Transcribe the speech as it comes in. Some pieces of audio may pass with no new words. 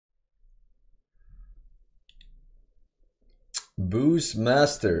Booze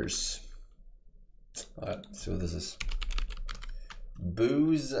Masters. Alright, let's see what this is.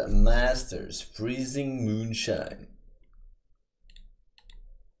 Booze Masters. Freezing Moonshine.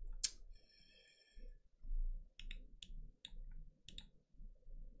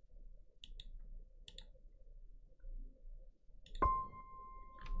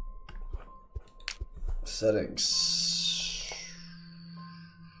 Settings.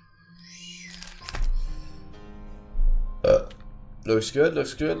 Looks good,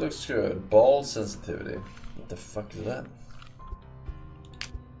 looks good, looks good. Ball sensitivity. What the fuck is that?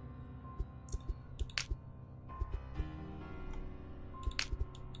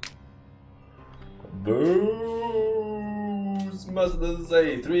 Booze must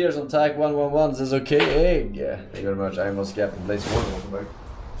say 3 years on tag 111 says okay egg. Thank you very much. I almost got the place one. Welcome back.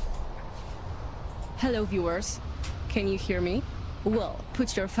 Hello viewers, can you hear me? Well,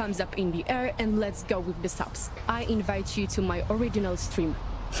 put your thumbs up in the air and let's go with the subs. I invite you to my original stream.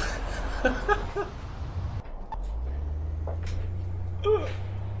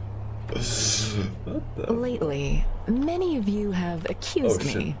 Lately, many of you have accused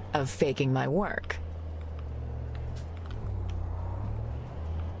me of faking my work.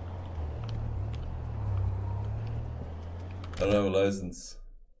 I don't have a license.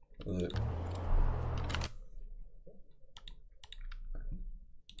 What is it?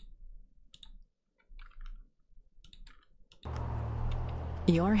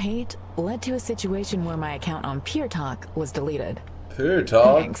 Your hate led to a situation where my account on Pure Talk was deleted. Pure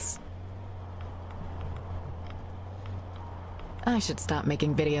Talk? Thanks. I should stop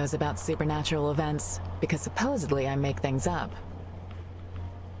making videos about supernatural events, because supposedly I make things up.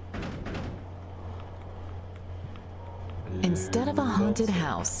 Instead of a haunted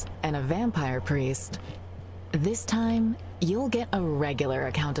house and a vampire priest, this time you'll get a regular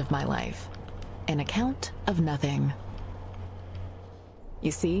account of my life. An account of nothing. You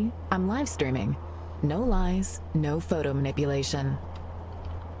see, I'm live streaming. No lies, no photo manipulation.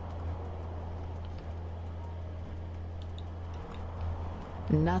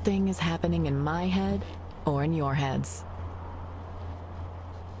 Nothing is happening in my head or in your heads.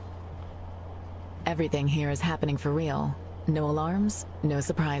 Everything here is happening for real. No alarms, no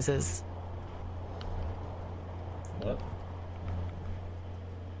surprises. What?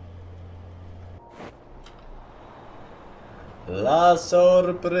 La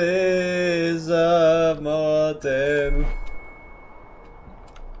sorpresa Martin.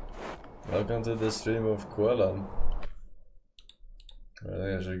 Welcome to the stream of Quellan. I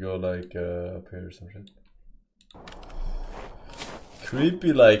think I should go like up here or some shit.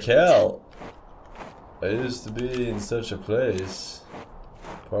 Creepy like hell. I used to be in such a place.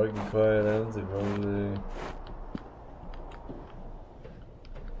 Parking quiet, empty, probably.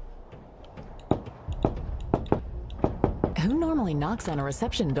 Who normally knocks on a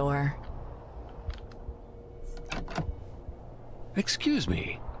reception door? Excuse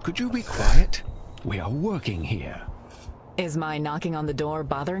me, could you be quiet? We are working here. Is my knocking on the door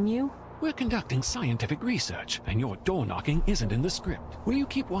bothering you? We're conducting scientific research, and your door knocking isn't in the script. Will you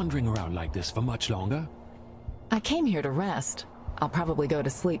keep wandering around like this for much longer? I came here to rest. I'll probably go to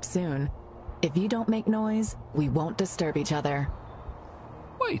sleep soon. If you don't make noise, we won't disturb each other.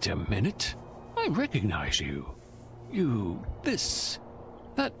 Wait a minute. I recognize you.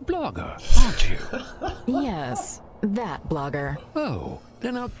 That blogger, aren't you? Yes, that blogger. Oh,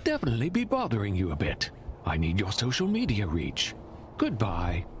 then I'll definitely be bothering you a bit. I need your social media reach.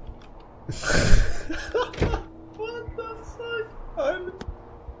 Goodbye. What the fuck?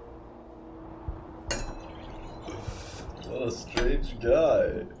 What a strange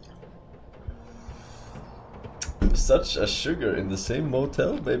guy. Such a sugar in the same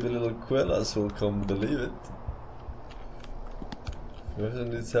motel, maybe little Quellas will come believe it. Whoever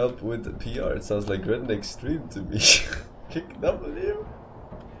needs help with the PR, it sounds like redneck stream to me. Kick W.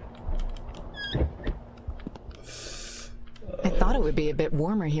 I thought it would be a bit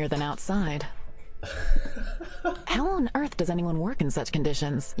warmer here than outside. How on earth does anyone work in such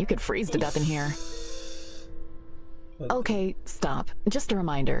conditions? You could freeze to death in here. Okay, stop. Just a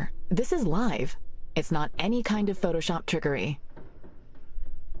reminder. This is live. It's not any kind of Photoshop trickery.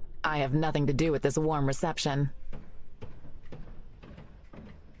 I have nothing to do with this warm reception.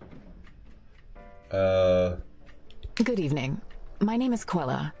 Good evening. My name is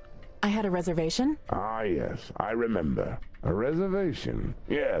Quella. I had a reservation? Ah, yes, I remember. A reservation.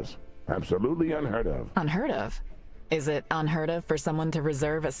 Yes, absolutely unheard of. Unheard of? Is it unheard of for someone to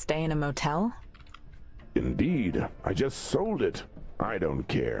reserve a stay in a motel? Indeed. I just sold it. I don't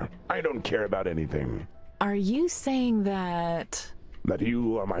care. I don't care about anything. Are you saying that... That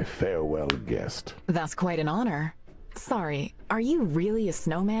you are my farewell guest. That's quite an honor. Sorry, are you really a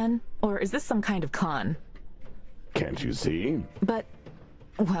snowman? Or is this some kind of con? Can't you see? But,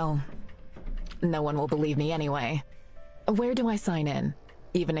 well, no one will believe me anyway. Where do I sign in?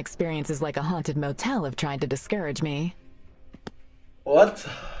 Even experiences like a haunted motel have tried to discourage me. What?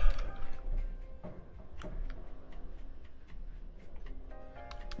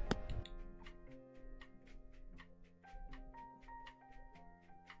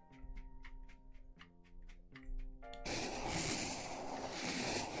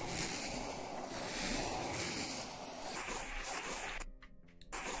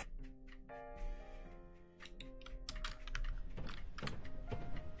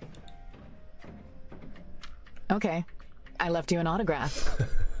 Okay, I left you an autograph.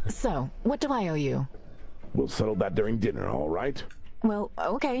 So, what do I owe you? We'll settle that during dinner, all right? Well,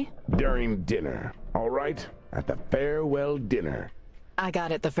 okay. During dinner, all right? At the farewell dinner. I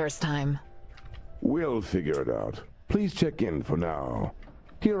got it the first time. We'll figure it out. Please check in for now.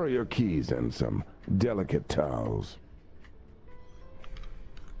 Here are your keys and some delicate towels.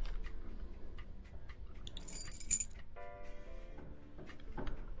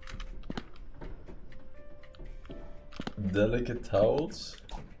 Delicate towels?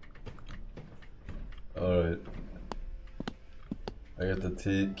 Alright. I got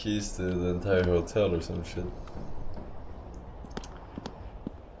the keys to the entire hotel or some shit.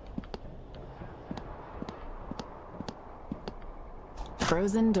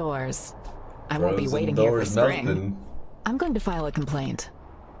 Frozen doors. I won't be waiting here for spring. I'm going to file a complaint.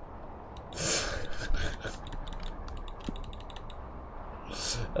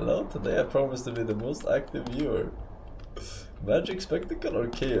 Hello, today I promise to be the most active viewer. Magic, spectacle, or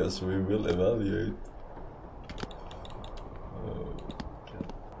chaos, we will evaluate.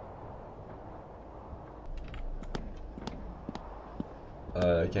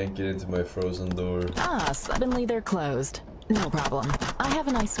 I can't get into my frozen door. Ah, suddenly they're closed. No problem. I have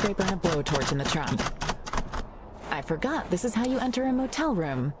an ice scraper and a blowtorch in the trunk. I forgot, this is how you enter a motel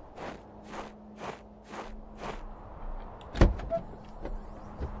room.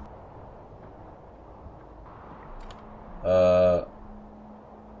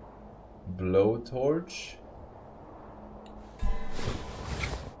 Blowtorch?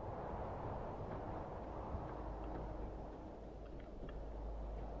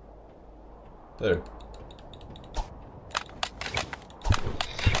 There.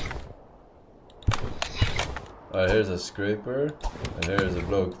 Alright, here's a scraper, and here's a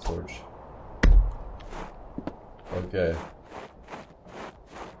blowtorch. Okay.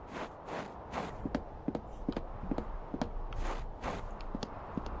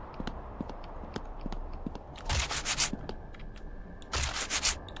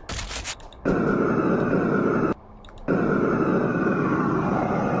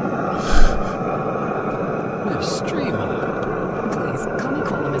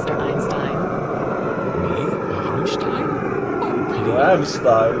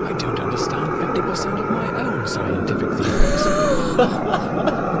 I don't understand 50% of my own scientific theories. Well,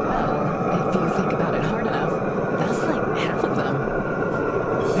 if you think about it hard enough, that's like half of them.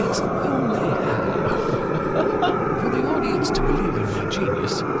 It's only half. For the audience to believe in my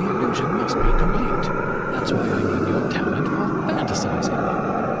genius, the illusion must be complete. That's why I need your talent for fantasizing.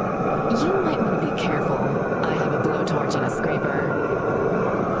 You might want to be careful. I have a blowtorch and a scraper.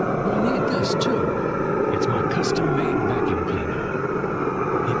 We'll need this too. It's my custom-made vacuum cleaner.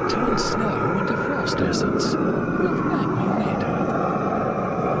 It turns snow into frost essence. You'll thank me later.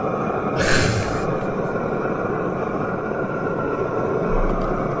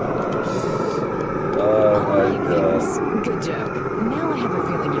 Oh my god. Good joke. Now I have a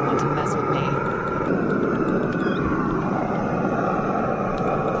feeling you want to mess with me.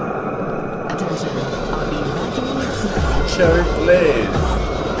 Attention. I'll be vacuuming the snow. Cherry Blade!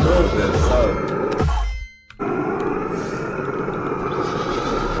 Move this out.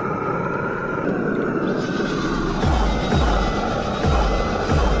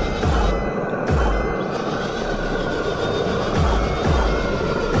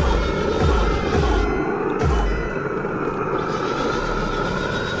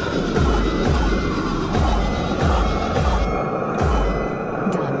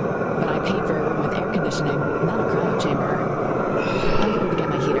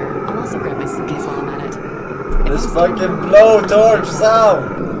 Fucking blowtorch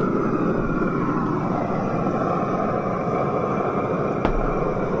sound!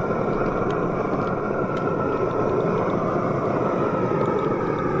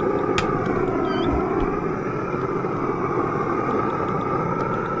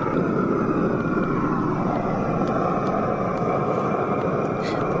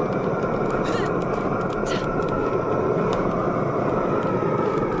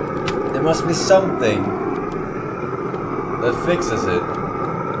 must be something that fixes it.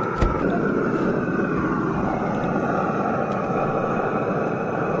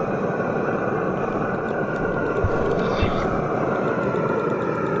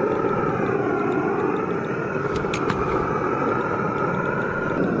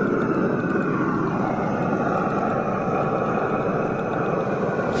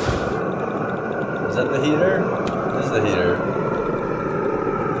 Is that the heater? This is the heater.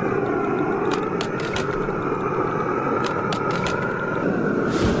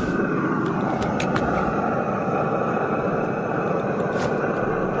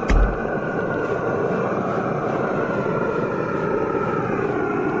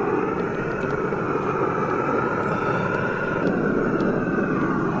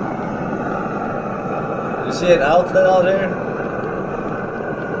 You see an outlet out here?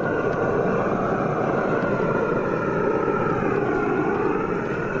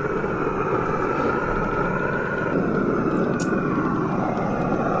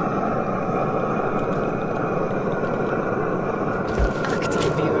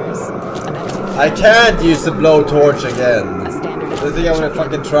 I can't use the blowtorch again. A standard. Do you think I would have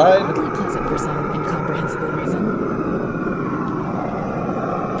fucking tried? Oddly pleasant for some incomprehensible reason.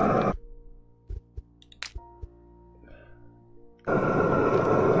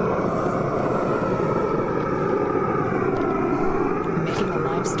 Making a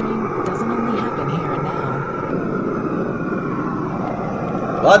live stream doesn't only happen here and now.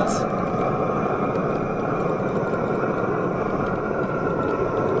 What?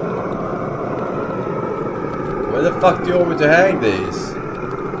 Where the fuck do you want me to hang these?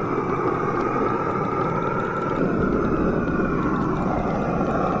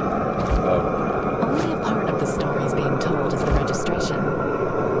 Oh. Only a part of the story is being told is the registration.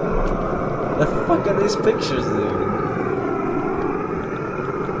 The fuck are these pictures doing?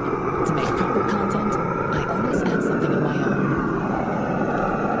 To make proper content, I always add something of my own.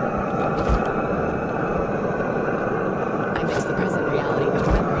 I mix the present reality with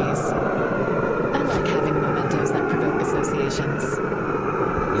memories. I like having mementos that provoke associations.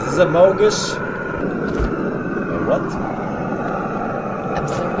 Is this a Mogus? A what?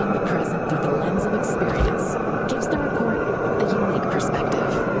 Observing the present through the lens of experience gives the report a unique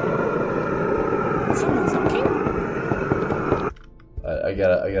perspective. Someone's knocking? I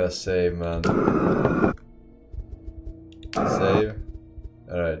gotta save, man. Save.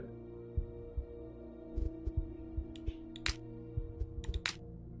 Alright.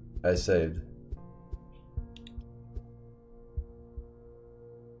 I saved.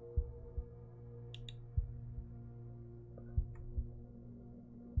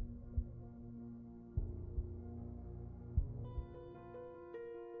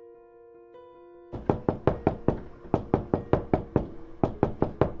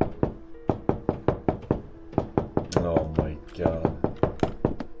 Oh my god.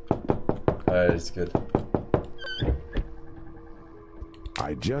 Alright, it's good.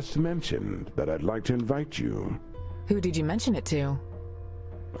 I just mentioned that I'd like to invite you. Who did you mention it to?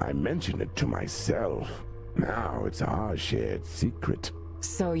 I mentioned it to myself. Now it's our shared secret.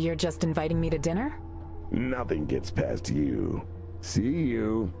 So you're just inviting me to dinner? Nothing gets past you. See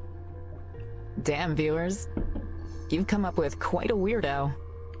you. Damn, viewers. You've come up with quite a weirdo.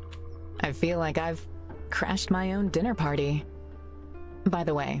 I feel like I've crashed my own dinner party. By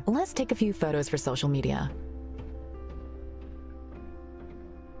the way, let's take a few photos for social media.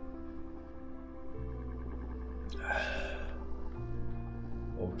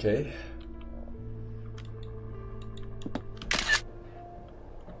 Okay.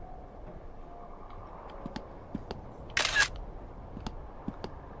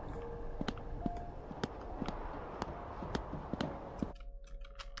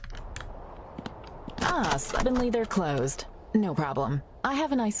 Ah, suddenly they're closed. No problem. I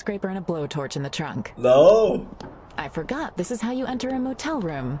have an ice scraper and a blowtorch in the trunk. No! I forgot this is how you enter a motel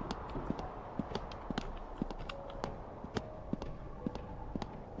room.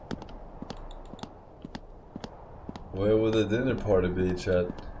 Where would the dinner party be, chat?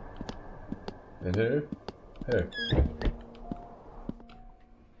 In here? Here.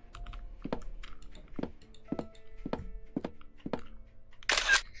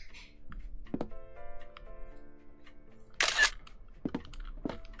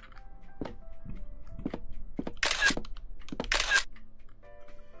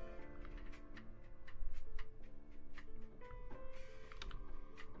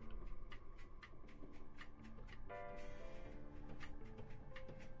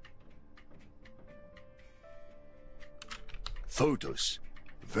 Photos.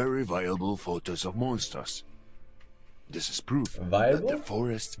 Very viable photos of monsters. This is proof Viable? that the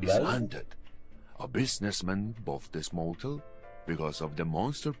forest is Valid? haunted. A businessman bought this motel because of the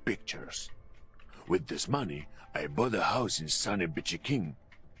monster pictures. With this money, I bought a house in sunny Bitchy King.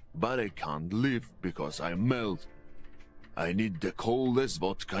 But I can't live because I melt. I need the coldest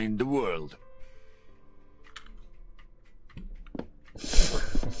vodka in the world. Sit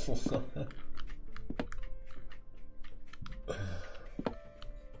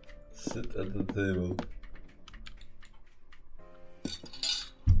at the table.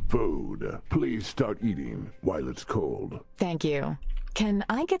 Food. Please start eating while it's cold. Thank you. Can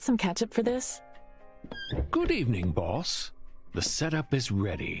I get some ketchup for this? Good evening, boss. The setup is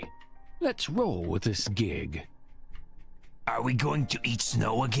ready. Let's roll with this gig. Are we going to eat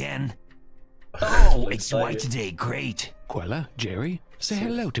snow again? Oh, it's white today, great. Quella, Jerry, say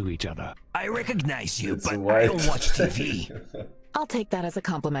hello to each other. I recognize you, It's but white. I don't watch TV. I'll take that as a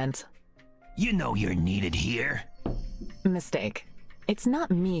compliment. You know you're needed here. Mistake. It's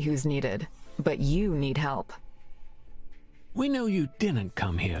not me who's needed, but you need help. We know you didn't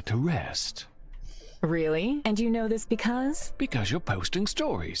come here to rest. Really? And you know this because? Because you're posting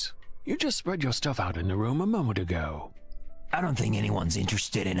stories. You just spread your stuff out in the room a moment ago. I don't think anyone's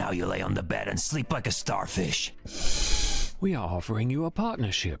interested in how you lay on the bed and sleep like a starfish. We are offering you a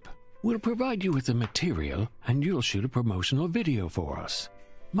partnership. We'll provide you with the material, and you'll shoot a promotional video for us.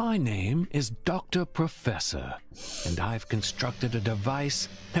 My name is Dr. Professor, and I've constructed a device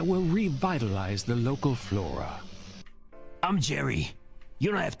that will revitalize the local flora. I'm Jerry.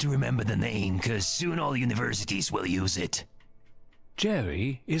 You don't have to remember the name, cause soon all universities will use it.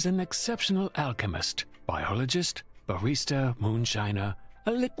 Jerry is an exceptional alchemist, biologist, barista, moonshiner,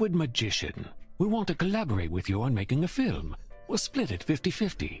 a liquid magician. We want to collaborate with you on making a film. We'll split it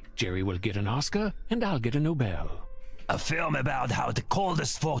 50-50. Jerry will get an Oscar, and I'll get a Nobel. A film about how the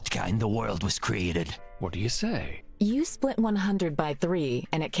coldest vodka in the world was created. What do you say? You split 100 by 3,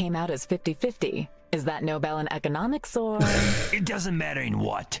 and it came out as 50-50. Is that Nobel in economics or? It doesn't matter in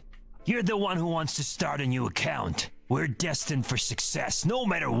what. You're the one who wants to start a new account. We're destined for success, no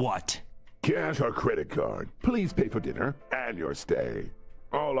matter what. Cash or credit card. Please pay for dinner and your stay.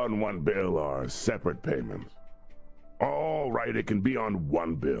 All on one bill or separate payments. All right, it can be on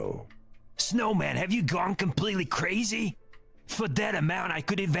one bill. Snowman, have you gone completely crazy? For that amount, I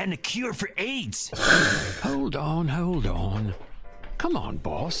could invent a cure for AIDS. Hold on, hold on. Come on,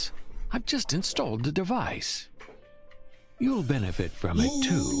 boss. I've just installed the device. You'll benefit from it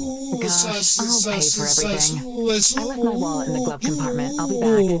too. Gosh, I'll pay for everything. I left my wallet in the glove compartment. I'll be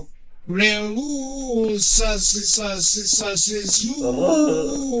back.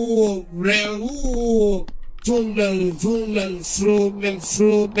 You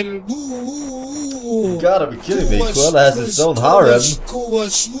gotta be kidding me. Quella has its own harem.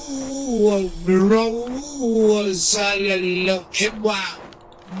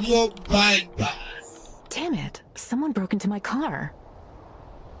 Damn it. Someone broke into my car.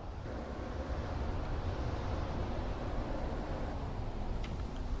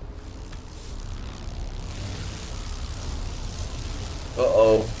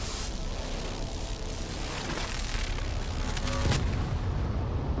 Uh-oh.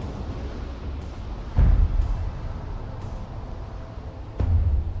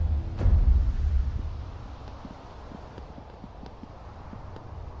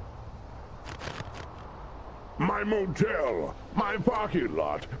 My motel, my parking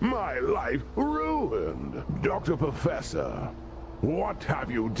lot, my life ruined. Dr. Professor, what have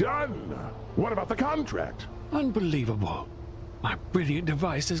you done? What about the contract? Unbelievable. My brilliant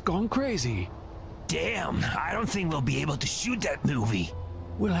device has gone crazy. Damn, I don't think we'll be able to shoot that movie.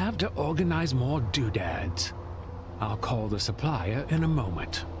 We'll have to organize more doodads. I'll call the supplier in a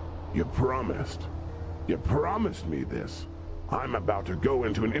moment. You promised. You promised me this. I'm about to go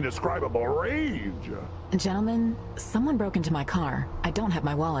into an indescribable rage. Gentlemen, someone broke into my car. I don't have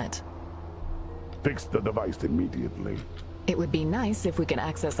my wallet. Fix the device immediately. It would be nice if we could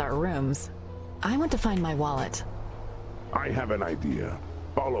access our rooms. I want to find my wallet. I have an idea.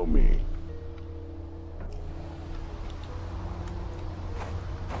 Follow me.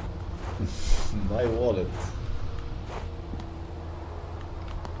 My wallet.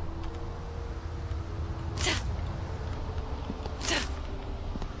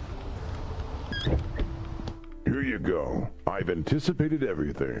 Here you go. I've anticipated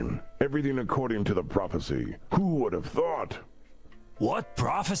everything. Everything according to the prophecy. Who would have thought? What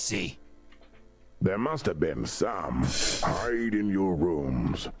prophecy? There must have been some. Hide in your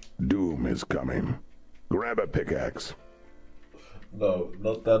rooms. Doom is coming. Grab a pickaxe. No,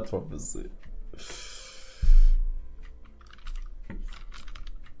 not that prophecy.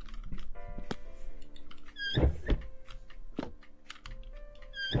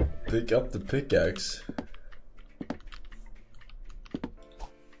 Pick up the pickaxe.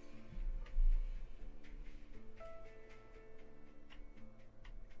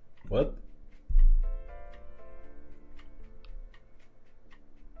 What?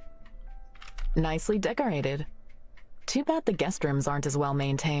 Nicely decorated. Too bad the guest rooms aren't as well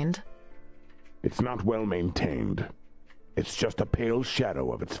maintained. It's not well maintained. It's just a pale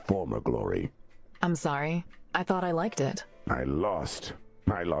shadow of its former glory. I'm sorry. I thought I liked it. I lost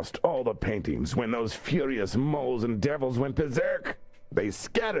all the paintings when those furious moles and devils went berserk. They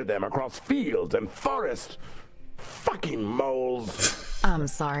scattered them across fields and forests. Fucking moles. I'm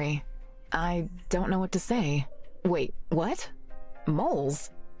sorry. I don't know what to say. Wait, what?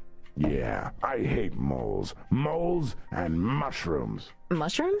 Moles? Yeah, I hate moles. Moles and mushrooms.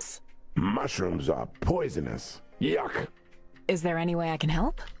 Mushrooms? Mushrooms are poisonous. Yuck. Is there any way I can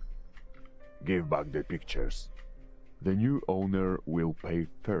help? Give back the pictures. The new owner will pay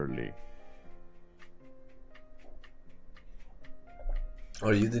fairly.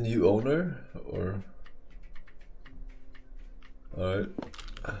 Are you the new owner? Or... Alright.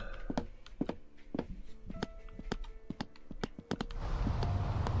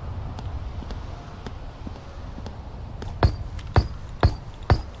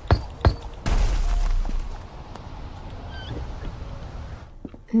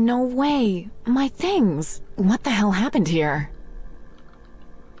 No way! My things! What the hell happened here?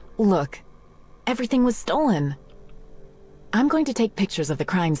 Look, everything was stolen. I'm going to take pictures of the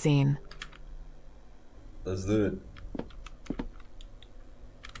crime scene. Let's do it.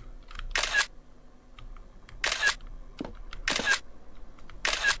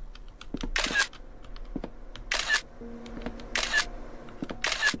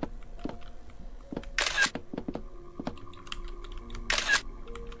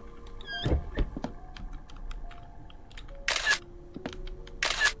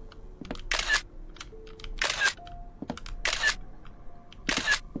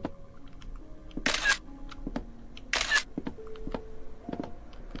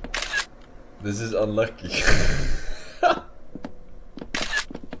 This is unlucky.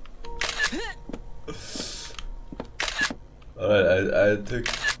 Alright, I took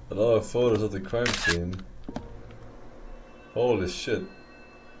a lot of photos of the crime scene. Holy shit.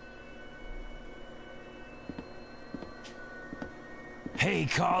 Hey,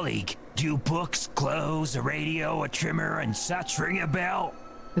 colleague. Do books, clothes, a radio, a trimmer, and such ring a bell?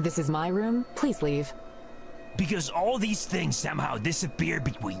 This is my room. Please leave. Because all these things somehow disappeared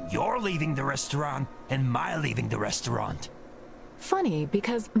between your leaving the restaurant and my leaving the restaurant. Funny,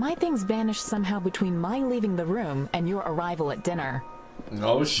 because my things vanished somehow between my leaving the room and your arrival at dinner.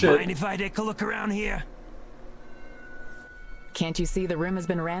 Oh shit. Mind if I take a look around here? Can't you see the room has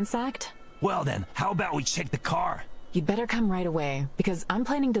been ransacked? Well then, how about we check the car? You'd better come right away, because I'm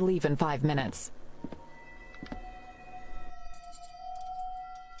planning to leave in 5 minutes.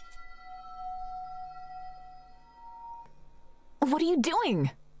 What are you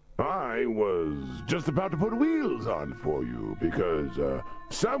doing? I was just about to put wheels on for you because,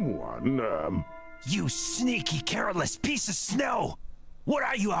 someone, You sneaky, careless piece of snow! What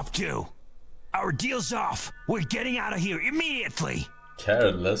are you up to? Our deal's off. We're getting out of here immediately.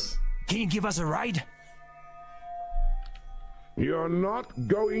 Careless. Can you give us a ride? You're not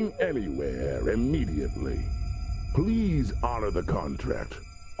going anywhere immediately. Please honor the contract,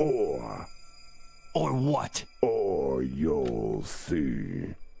 or what? Or you'll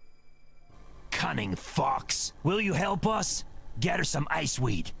see. Cunning fox. Will you help us? Gather some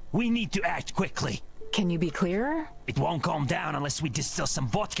iceweed. We need to act quickly. Can you be clearer? It won't calm down unless we distill some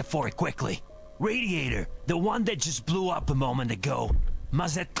vodka for it quickly. Radiator, the one that just blew up a moment ago,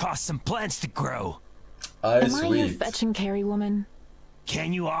 must have caused some plants to grow. Am I your fetch and carry woman?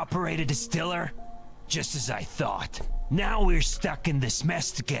 Can you operate a distiller? Just as I thought. Now we're stuck in this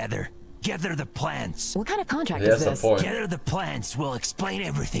mess together. Gather the plants. What kind of contract is this? Gather the plants. We'll explain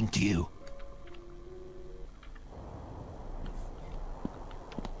everything to you.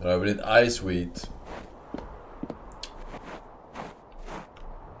 Alright, we need ice wheat.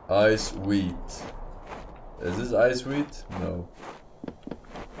 Ice wheat. Is this ice wheat? No.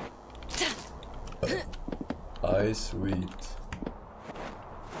 Ice wheat.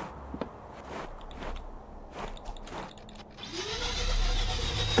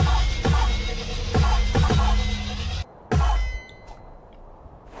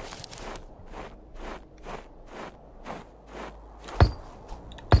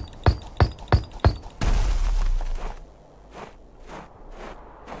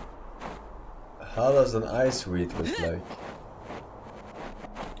 How does an ice wheat look like?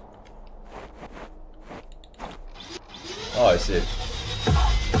 Oh, I see it.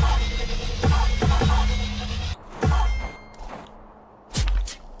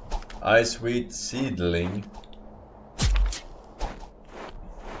 Ice wheat seedling.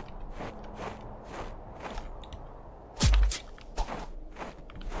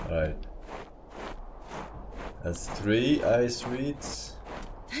 Alright. That's 3 ice wheats.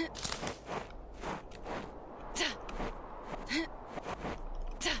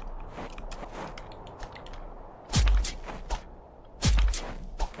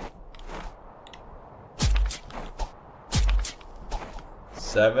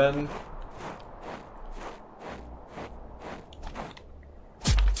 Seven.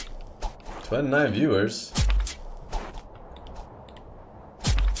 $29 viewers.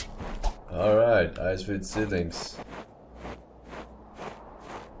 Alright, ice with seedlings.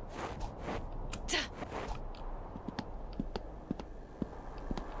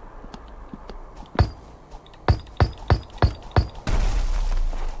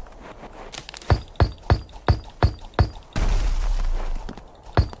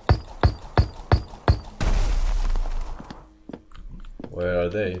 Where are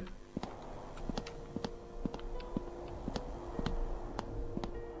they?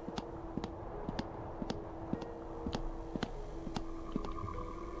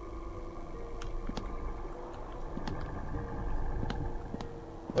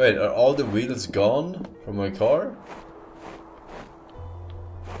 Wait, are all the wheels gone from my car?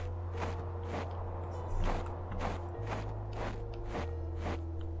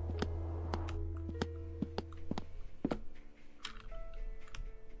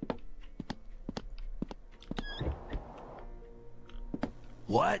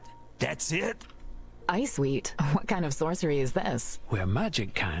 What? That's it? Ice wheat? What kind of sorcery is this? Where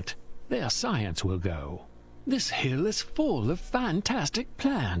magic can't, there science will go. This hill is full of fantastic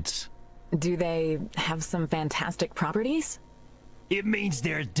plants. Do they have some fantastic properties? It means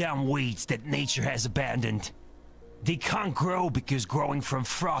they're dumb weeds that nature has abandoned. They can't grow because growing from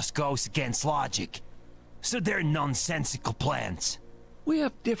frost goes against logic. So they're nonsensical plants. We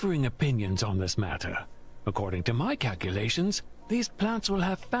have differing opinions on this matter. According to my calculations, these plants will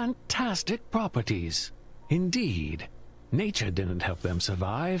have fantastic properties. Indeed, nature didn't help them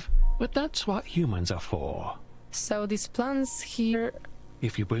survive, but that's what humans are for. So these plants here...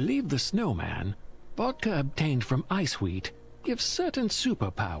 If you believe the snowman, vodka obtained from ice wheat gives certain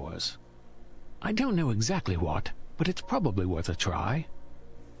superpowers. I don't know exactly what, but it's probably worth a try.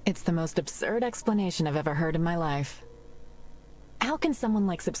 It's the most absurd explanation I've ever heard in my life. How can someone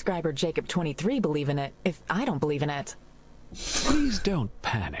like subscriber Jacob23 believe in it if I don't believe in it? Please don't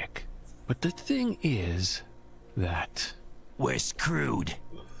panic. But the thing is that... We're screwed.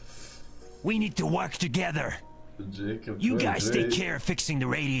 We need to work together. Jacob, You guys take care of fixing the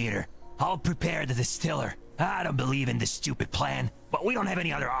radiator. I'll prepare the distiller. I don't believe in this stupid plan, but we don't have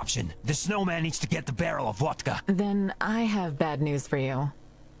any other option. The snowman needs to get the barrel of vodka. Then I have bad news for you.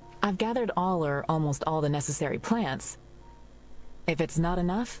 I've gathered all or almost all the necessary plants. If it's not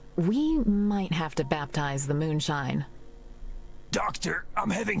enough, we might have to baptize the Moonshine. Doctor, I'm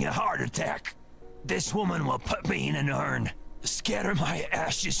having a heart attack. This woman will put me in an urn. Scatter my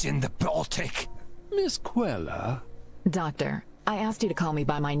ashes in the Baltic. Miss Quella? Doctor, I asked you to call me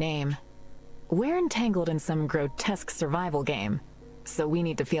by my name. We're entangled in some grotesque survival game, so we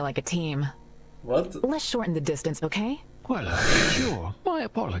need to feel like a team. What? Let's shorten the distance, okay? Quella, sure. My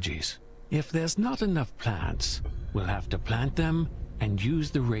apologies. If there's not enough plants, we'll have to plant them and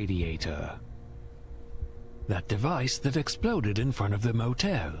use the radiator. That device that exploded in front of the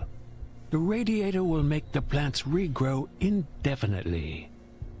motel. The radiator will make the plants regrow indefinitely.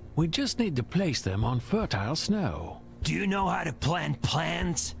 We just need to place them on fertile snow. Do you know how to plant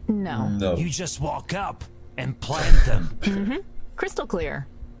plants? No. No. You just walk up and plant them. Crystal clear.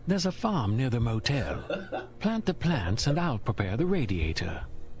 There's a farm near the motel. Plant the plants and I'll prepare the radiator.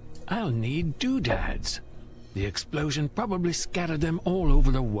 I'll need doodads. The explosion probably scattered them all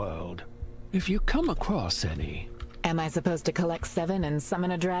over the world. If you come across any... Am I supposed to collect 7 and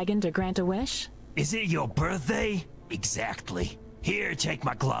summon a dragon to grant a wish? Is it your birthday? Exactly. Here, take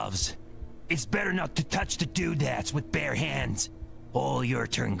my gloves. It's better not to touch the doodads with bare hands. All your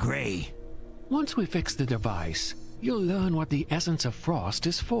turn gray. Once we fix the device, you'll learn what the essence of frost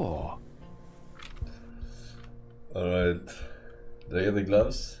is for. Alright. Did I get the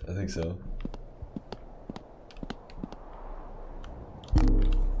gloves? I think so.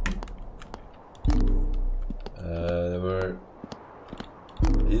 They were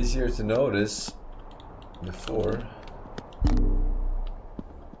easier to notice before.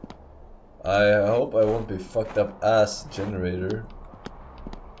 I hope I won't be fucked up ass generator.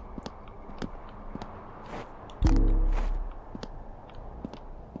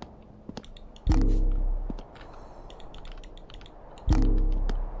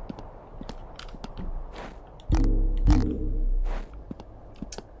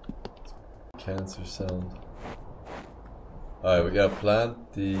 cancer sound. Alright, we gotta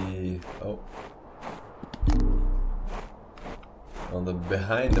plant the... Oh. On the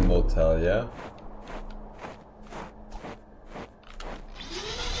behind the motel, yeah?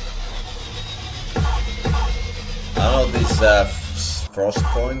 I don't know what these frost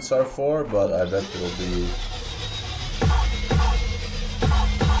points are for, but I bet it'll be...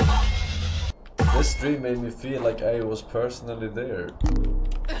 This dream made me feel like I was personally there.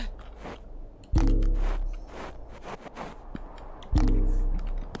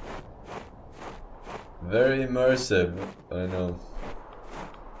 Very immersive, I know.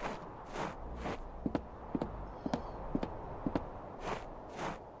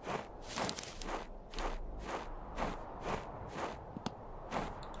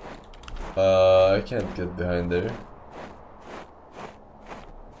 I can't get behind there.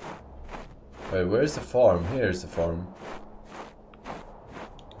 Wait, where's the farm? Here's the farm.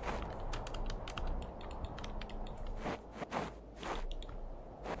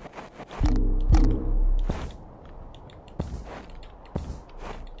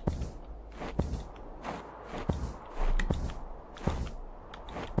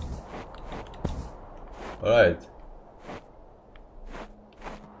 Alright.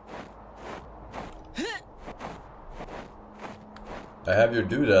 I have your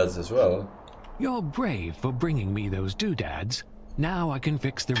doodads as well. You're brave for bringing me those doodads. Now I can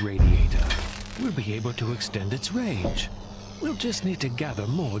fix the radiator. We'll be able to extend its range. We'll just need to gather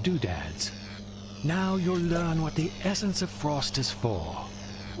more doodads. Now you'll learn what the essence of frost is for.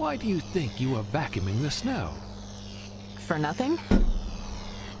 Why do you think you are vacuuming the snow? For nothing?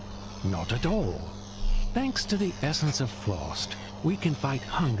 Not at all. Thanks to the essence of frost, we can fight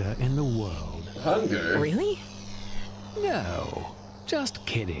hunger in the world. Hunger? Really? No, just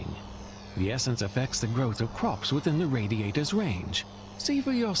kidding. The essence affects the growth of crops within the radiator's range. See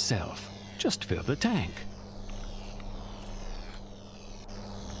for yourself. Just fill the tank.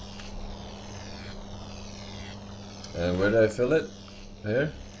 And where do I fill it?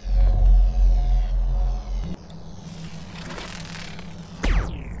 Here?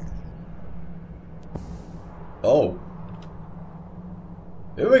 Oh.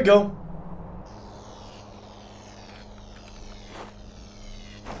 Here we go.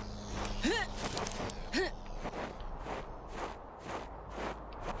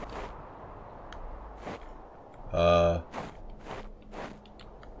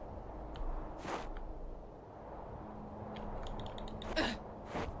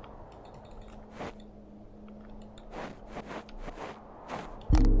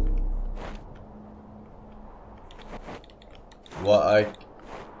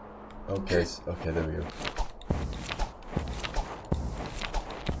 Okay, there we go.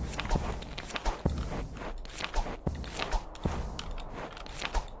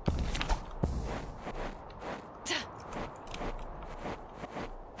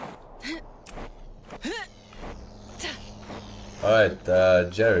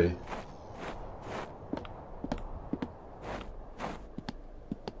 Alright, Jerry.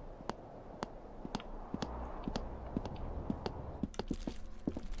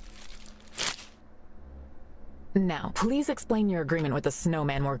 Now, please explain your agreement with the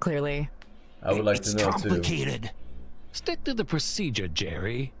snowman more clearly. I would like to know It's complicated. Stick to the procedure,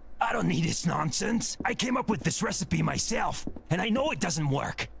 Jerry. I don't need this nonsense. I came up with this recipe myself, and I know it doesn't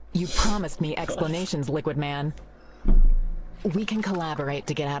work. You promised me explanations, Liquid Man. We can collaborate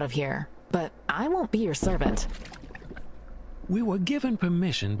to get out of here, but I won't be your servant. We were given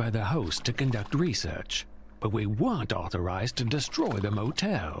permission by the host to conduct research, but we weren't authorized to destroy the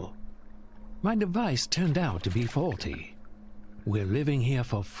motel. My device turned out to be faulty. We're living here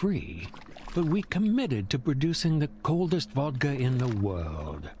for free, but we committed to producing the coldest vodka in the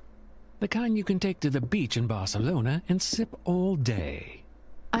world. The kind you can take to the beach in Barcelona and sip all day.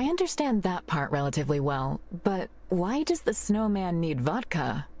 I understand that part relatively well, but why does the snowman need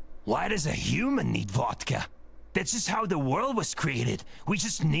vodka? Why does a human need vodka? That's just how the world was created. We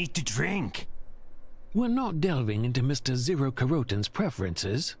just need to drink. We're not delving into Mr. Zero Carotin's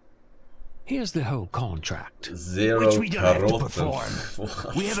preferences. Here's the whole contract. Which we don't have to perform.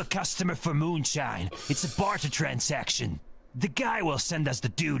 We have a customer for Moonshine. It's a barter transaction. The guy will send us the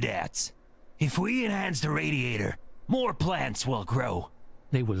doodads. If we enhance the radiator, more plants will grow.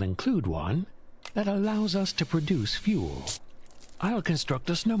 They will include one that allows us to produce fuel. I'll construct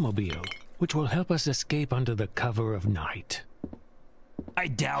a snowmobile, which will help us escape under the cover of night. I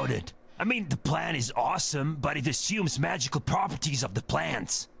doubt it. I mean, the plan is awesome, but it assumes magical properties of the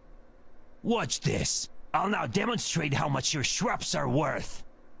plants. Watch this. I'll now demonstrate how much your shrubs are worth.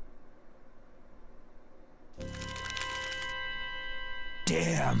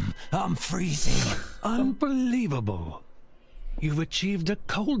 Damn, I'm freezing. Unbelievable. You've achieved the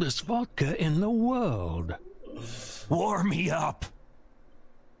coldest vodka in the world. Warm me up.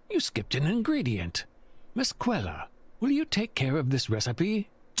 You skipped an ingredient. Miss Quella, will you take care of this recipe?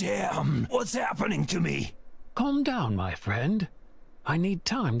 Damn, what's happening to me? Calm down, my friend. I need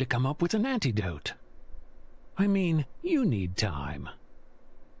time to come up with an antidote. I mean, you need time.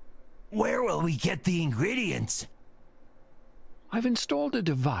 Where will we get the ingredients? I've installed a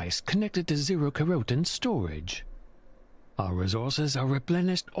device connected to Zero Carotin storage. Our resources are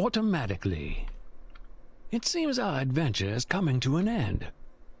replenished automatically. It seems our adventure is coming to an end.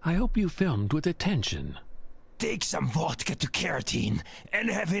 I hope you filmed with attention. Take some vodka to Keratin and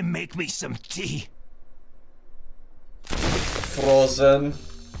have him make me some tea. Frozen.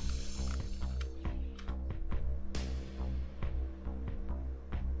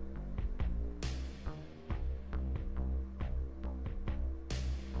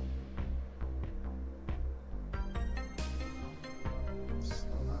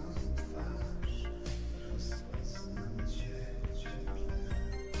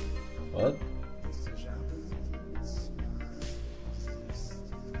 What?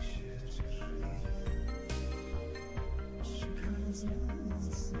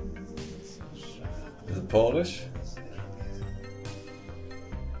 Is it Polish?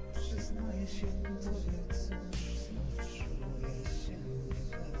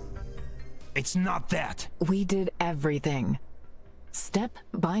 It's not that. We did everything. Step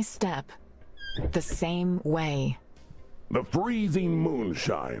by step. The same way. The freezing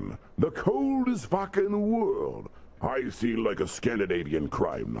moonshine. The coldest vodka in the world. I see like a Scandinavian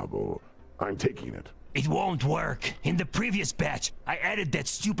crime novel. I'm taking it. It won't work. In the previous batch, I added that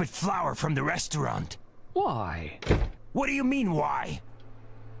stupid flour from the restaurant. Why? What do you mean, why?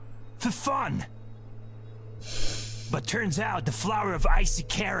 For fun. But turns out the flower of icy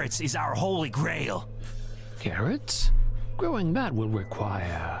carrots is our holy grail. Carrots? Growing that will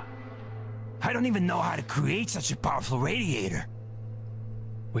require... I don't even know how to create such a powerful radiator.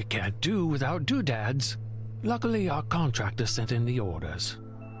 We can't do without doodads. Luckily, our contractor sent in the orders.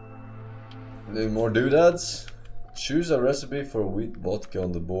 Need more doodads? Choose a recipe for wheat vodka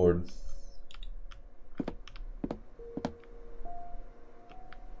on the board.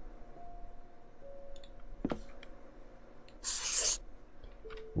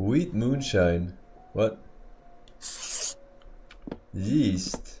 Wheat moonshine. What?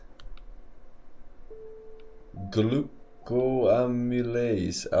 Yeast.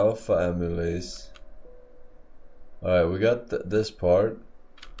 Glucoamylase, alpha amylase. Alright, we got this part.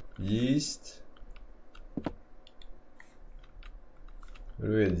 Yeast. Where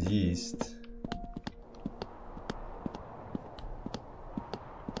do we get yeast?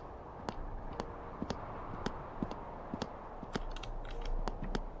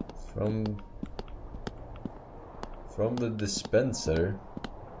 From the dispenser.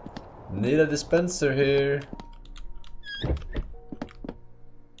 Need a dispenser here.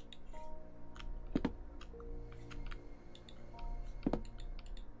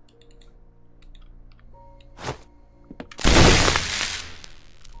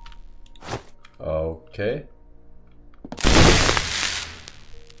 Okay.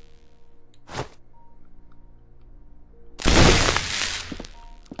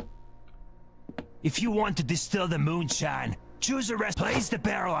 If you want to distill the moonshine, choose a recipe. Place the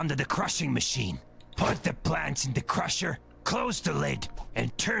barrel under the crushing machine. Put the plants in the crusher, close the lid,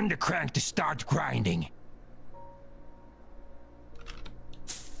 and turn the crank to start grinding.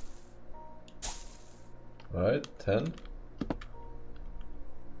 Alright, 10.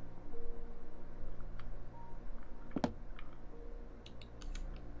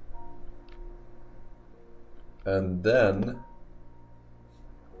 And then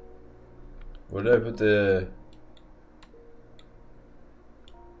where did I put the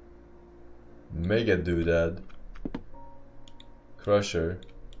mega doodad? Crusher.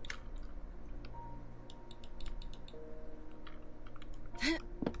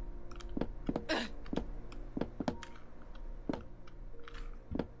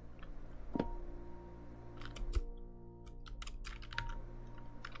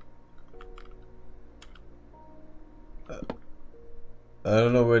 I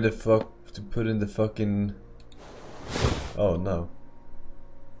don't know where the fuck to put in the fucking... Oh no.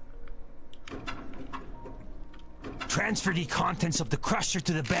 Transfer the contents of the crusher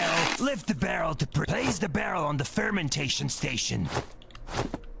to the barrel, lift the barrel to place the barrel on the fermentation station.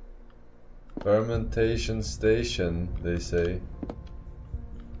 Fermentation station, they say.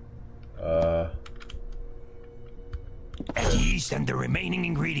 Add yeast and the remaining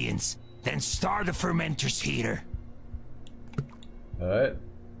ingredients, then start the fermenter's heater. Alright.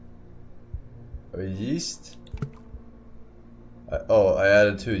 Yeast? I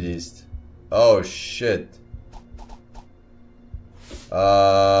added 2 yeast. Oh shit. Do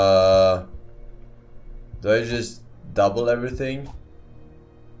I just double everything?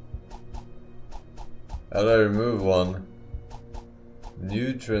 How do I remove one?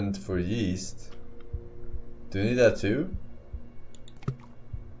 Nutrient for yeast. Do you need that too?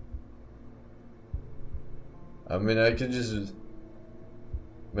 I mean, I can just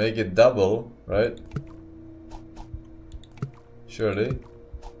make it double, right? Surely.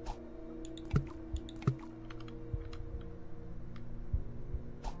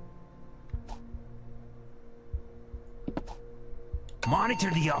 Monitor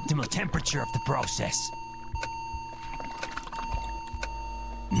the optimal temperature of the process.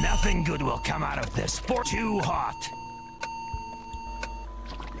 Nothing good will come out of this. Too hot.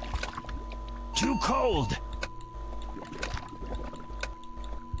 Too cold.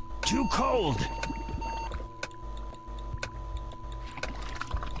 Too cold.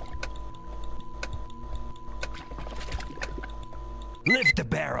 Lift the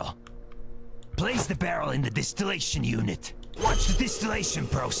barrel. Place the barrel in the distillation unit. Watch the distillation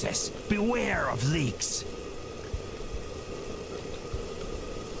process. Beware of leaks.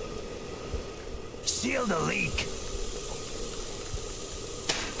 Seal the leak.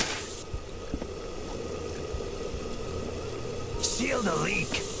 Seal the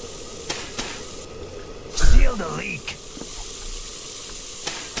leak. Seal the leak.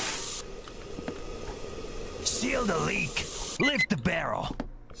 Seal the leak. Lift the barrel.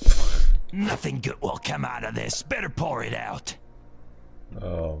 Nothing good will come out of this. Better pour it out.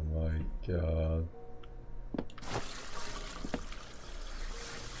 Oh my god.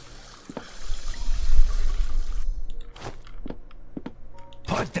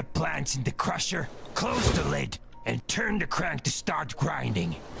 Put the plants in the crusher, close the lid, and turn the crank to start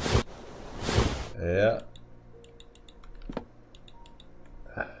grinding. Yeah.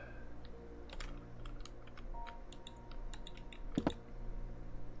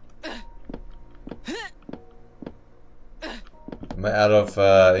 Am I out of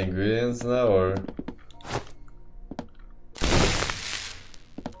ingredients now, or?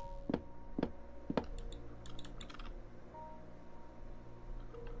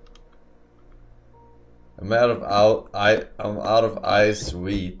 I'm out of ice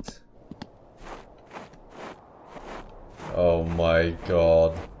wheat. Oh my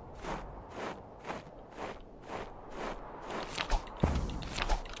god.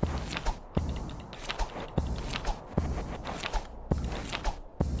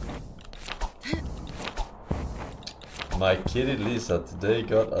 My kitty Lisa today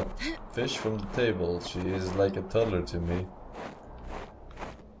got a fish from the table. She is like a toddler to me.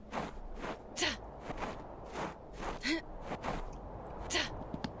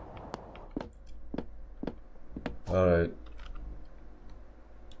 Alright.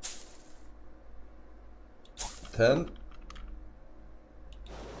 10.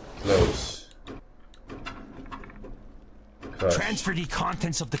 Close. Crush. Transfer the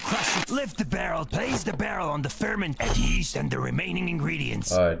contents of the crusher. Lift the barrel. Place the barrel on the ferment. Add yeast and the remaining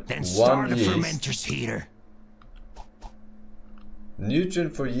ingredients. Alright, Then start the yeast. fermenter's heater.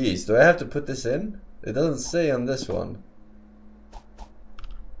 Nutrient for yeast. Do I have to put this in? It doesn't say on this one.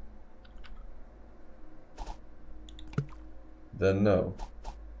 Then no.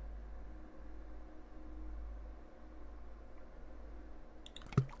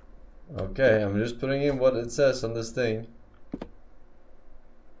 Okay, I'm just putting in what it says on this thing.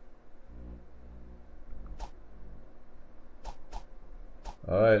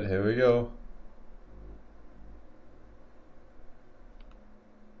 Alright, here we go.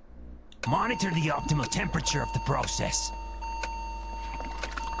 Monitor the optimal temperature of the process.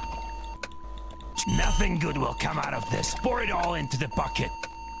 Nothing good will come out of this. Pour it all into the bucket.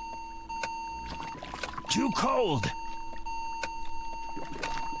 Too cold.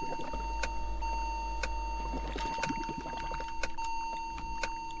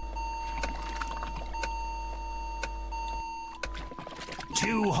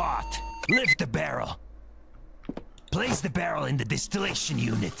 Too hot. Lift the barrel. Place the barrel in the distillation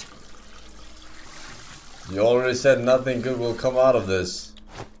unit. You already said nothing good will come out of this.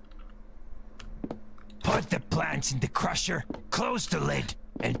 Put the plants in the crusher, close the lid,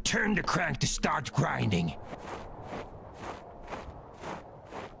 and turn the crank to start grinding.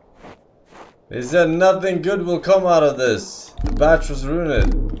 They said nothing good will come out of this. The batch was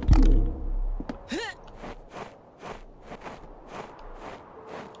ruined.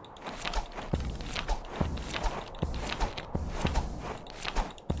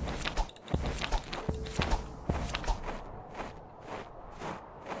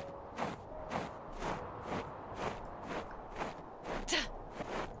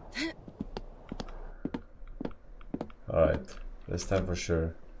 This time for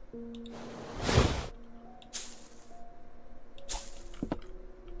sure.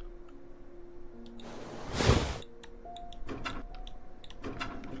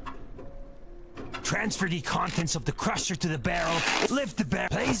 Transfer the contents of the crusher to the barrel, lift the barrel,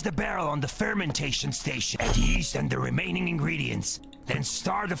 place the barrel on the fermentation station, add yeast and the remaining ingredients, then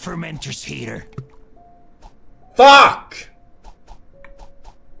start the fermenter's heater. Fuck!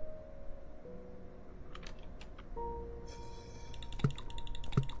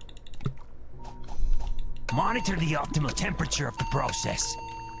 Monitor the optimal temperature of the process.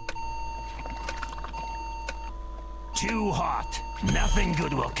 Too hot. Nothing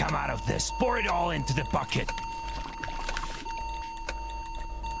good will come out of this. Pour it all into the bucket.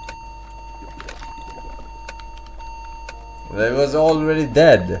 It was already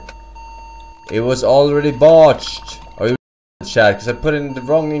dead. It was already botched. Are you chat? Because I put in the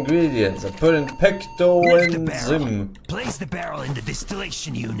wrong ingredients. I put in pecto and zim. Place the barrel in the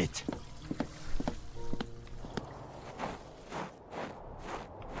distillation unit.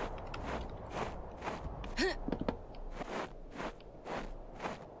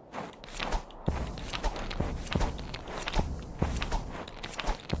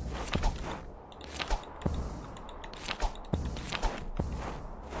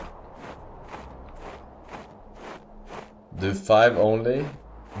 Do 5 only?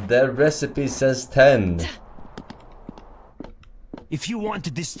 The recipe says 10. If you want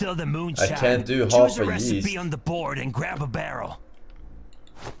to distill the moonshine, I can't do half choose a a recipe yeast. on the board and grab a barrel.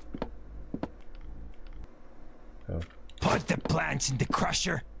 Oh. Put the plants in the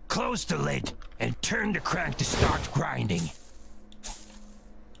crusher, close the lid, and turn the crank to start grinding.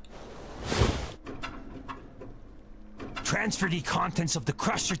 Transfer the contents of the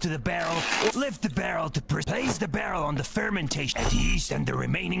crusher to the barrel, lift the barrel to place the barrel on the fermentation, add yeast and the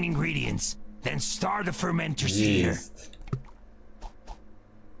remaining ingredients, then start the fermenter's heater.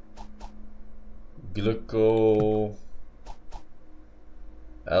 Gluco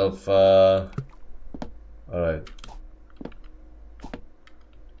alpha. Alright.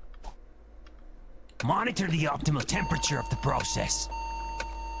 Monitor the optimal temperature of the process.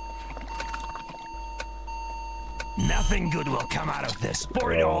 Nothing good will come out of this.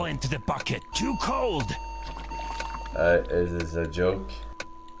 Pour it all into the bucket. Too cold. Is this a joke?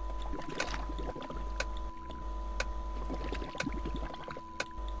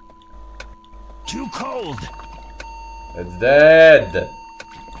 Too cold. It's dead.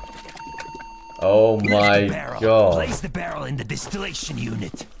 Oh my god. Place the barrel in the distillation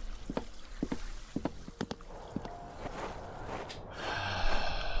unit.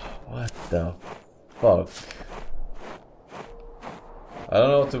 What the fuck? I don't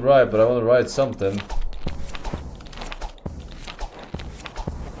know what to write, but I want to write something.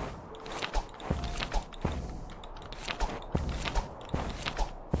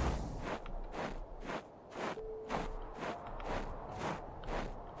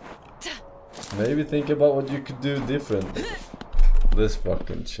 Maybe think about what you could do different. This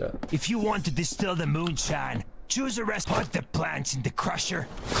fucking shit. If you want to distill the moonshine, choose a recipe. Put the plants in the crusher,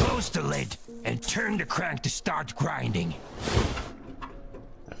 close the lid, and turn the crank to start grinding.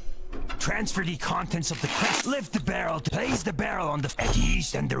 Transfer the contents of the crusher, lift the barrel, place the barrel on the add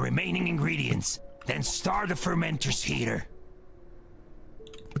yeast and the remaining ingredients, then start the fermenter's heater.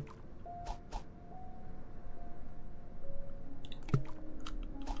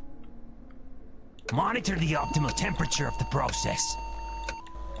 Monitor the optimal temperature of the process.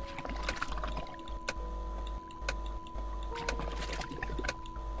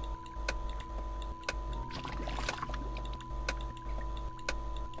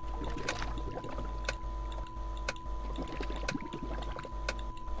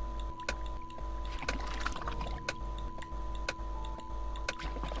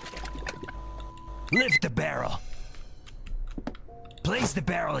 Lift the barrel. Place the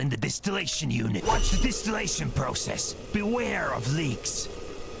barrel in the distillation unit. Watch the distillation process. Beware of leaks.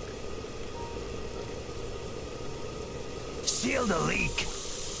 Seal the leak.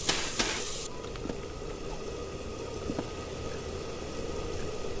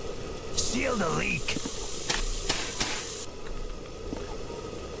 Seal the leak.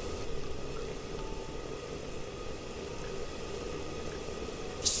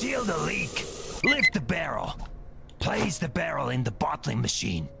 Seal the leak. Lift the barrel. Place the barrel in the bottling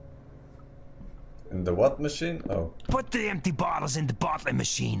machine. In the what machine? Oh. Put the empty bottles in the bottling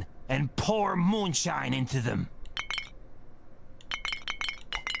machine and pour moonshine into them.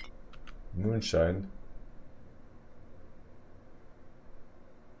 Moonshine.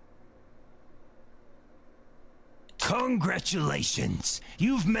 Congratulations!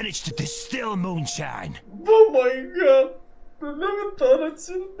 You've managed to distill moonshine. Oh my god! I never thought I'd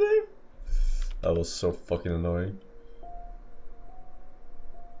see the name. That was so fucking annoying.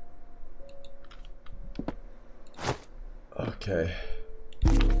 Okay.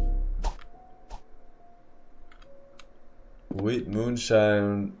 Wheat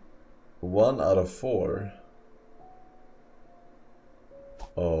moonshine 1 out of 4.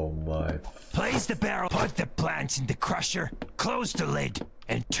 Oh my. Place the barrel, put the plants in the crusher, close the lid,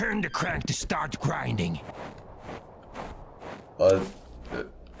 and turn the crank to start grinding.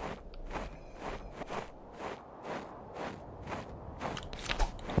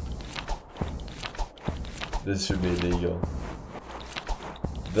 This should be illegal.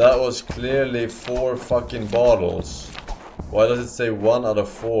 That was clearly 4 fucking bottles. Why does it say 1 out of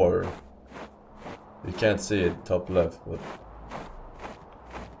 4? You can't see it, top left, but...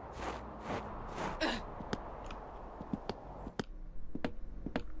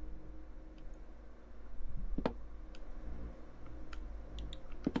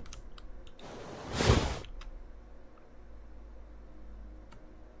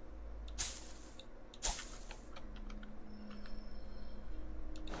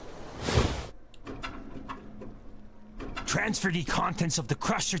 Transfer the contents of the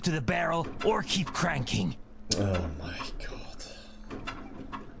crusher to the barrel or keep cranking. Oh my god.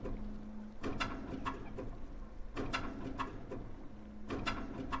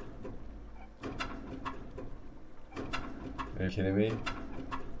 Are you kidding me?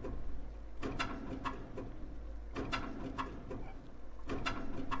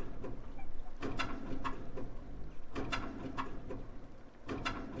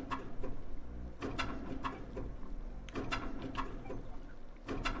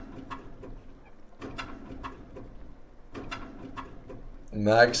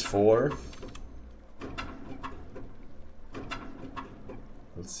 Max 4.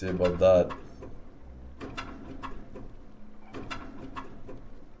 Let's see about that.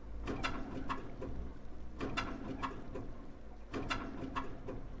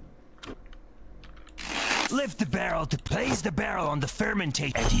 Lift the barrel to place the barrel on the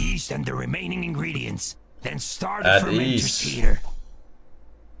fermentate. Add yeast and the remaining ingredients. Then start the fermenter's heater.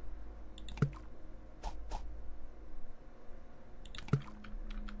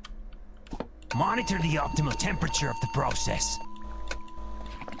 Monitor the optimal temperature of the process.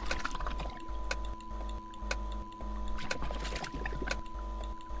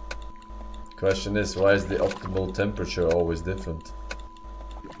 Question is, why is the optimal temperature always different?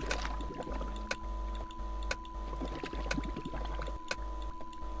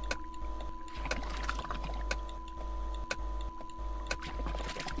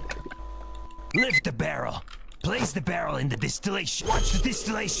 Lift the barrel. Place the barrel in the distillation. Watch the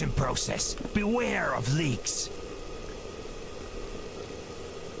distillation process. Beware of leaks.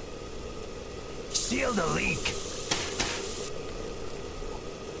 Seal the leak.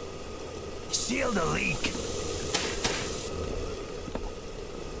 Seal the leak.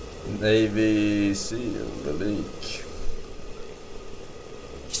 Navy seal the leak.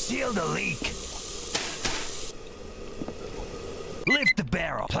 Seal the leak. Lift the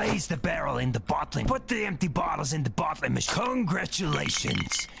barrel. Place the barrel in the bottling. Put the empty bottles in the bottling machine.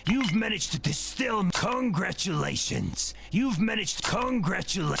 Congratulations. You've managed to distill. Congratulations. You've managed.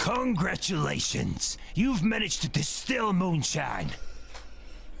 Congratulations. You've managed to distill moonshine.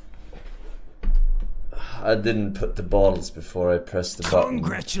 I didn't put the bottles before I pressed the button.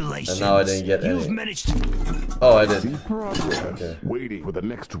 Congratulations. And now I didn't get any. You've managed to... Oh, I did. See progress. Okay. Waiting for the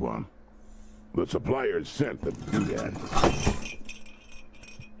next one. The suppliers sent the doodad.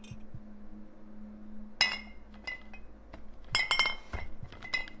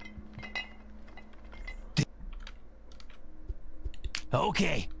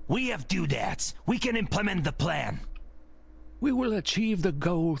 Okay, we have doodads. We can implement the plan. We will achieve the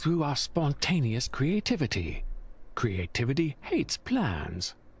goal through our spontaneous creativity. Creativity hates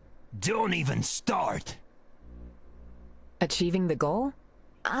plans. Don't even start. Achieving the goal?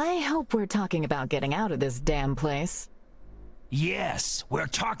 I hope we're talking about getting out of this damn place. Yes, we're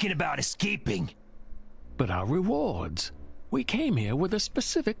talking about escaping. But our rewards. We came here with a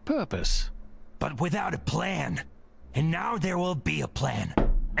specific purpose. But without a plan. And now there will be a plan.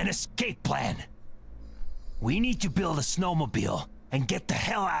 An escape plan. We need to build a snowmobile and get the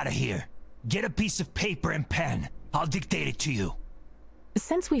hell out of here. Get a piece of paper and pen. I'll dictate it to you.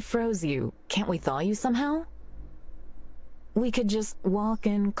 Since we froze you, can't we thaw you somehow? We could just walk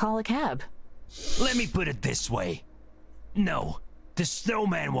and call a cab. Let me put it this way. No, the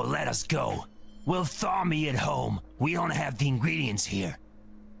snowman will let us go. We'll thaw me at home. We don't have the ingredients here.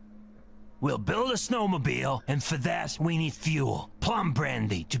 We'll build a snowmobile, and for that, we need fuel. Plum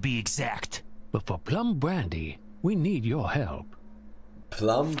brandy, to be exact. But for plum brandy, We need your help.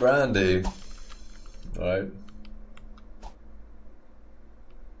 Plum brandy. Alright.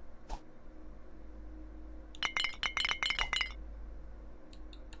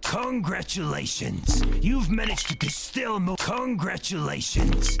 Congratulations! You've managed to distill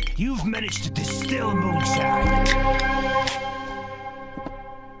Congratulations! You've managed to distill moonshine!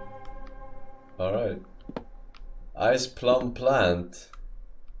 Alright. Ice plum plant.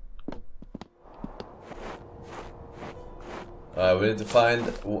 We need to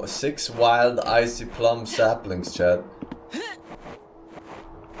find 6 wild icy plum saplings, chat.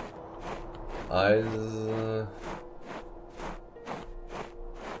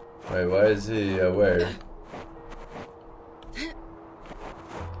 Wait, why is he where?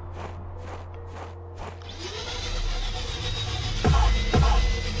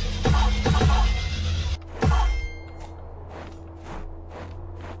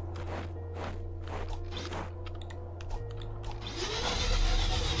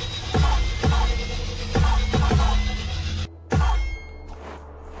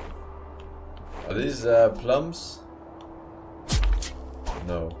 Are these plums?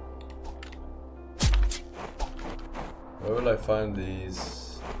 No. Where will I find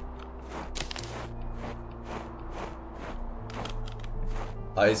these?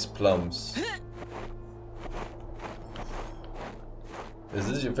 Ice plums. Is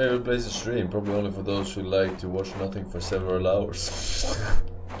this your favorite place to stream? Probably only for those who like to watch nothing for several hours.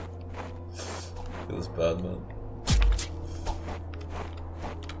 Feels bad, man.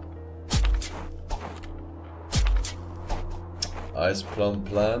 Ice plum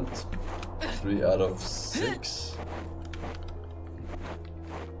plant. 3 out of 6.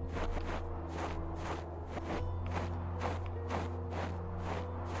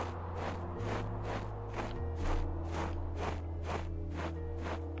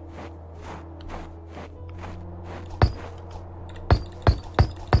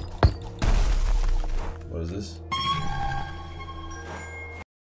 What is this?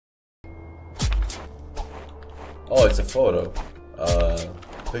 Oh, it's a photo.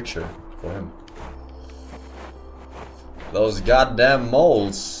 Picture for him. Those goddamn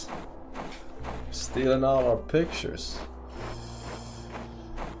moles stealing all our pictures.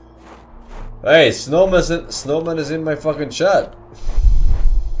 Hey, Snowman is in my fucking chat.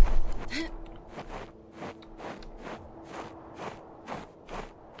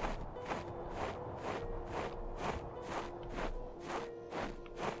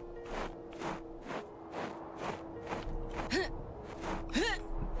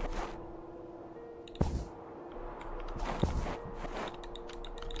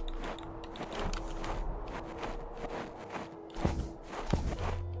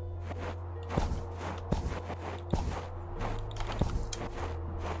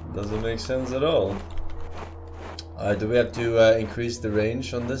 Doesn't make sense at all. Alright, do we have to increase the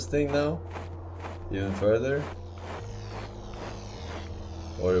range on this thing now? Even further?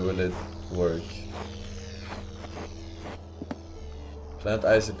 Or will it work? Plant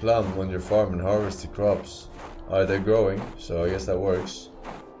icy plum on your farm and harvest the crops. Alright, they're growing, so I guess that works.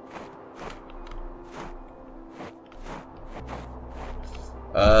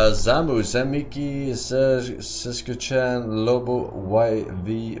 Zamu, Zemiki, Seskuchan, Lobo,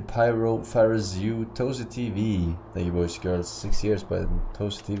 YV, Pyro, Faraz, U, Tozy TV. Thank you, boys and girls. 6 years by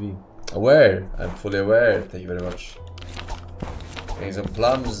Tozy TV. Aware, I'm fully aware. Thank you very much. Getting some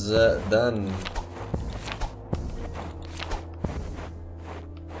plums done.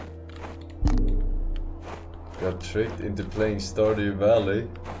 Got tricked into playing Stardew Valley.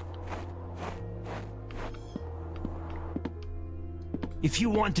 If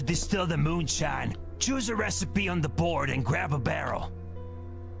you want to distill the moonshine, choose a recipe on the board and grab a barrel.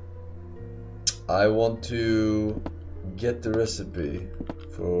 I want to get the recipe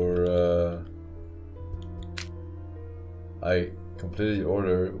for I completed the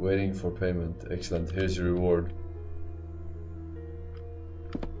order, waiting for payment. Excellent, here's your reward.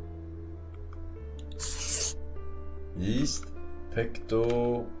 Yeast,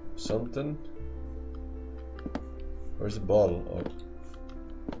 pecto, something. Where's the bottle? Oh.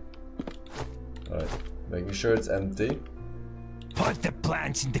 Alright, making sure it's empty. Put the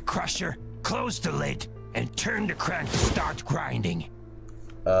plants in the crusher, close the lid, and turn the crank to start grinding.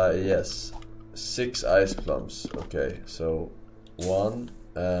 Yes. 6 ice plums. Okay, so 1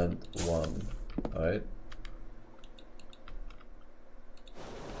 and 1. Alright.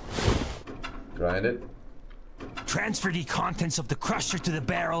 Grind it. Transfer the contents of the crusher to the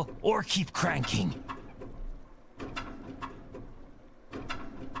barrel or keep cranking.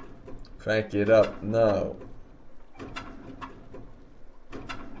 Crank it up. No.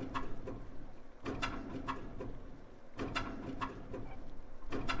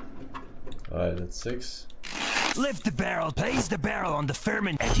 That's 6. Lift the barrel, place the barrel on the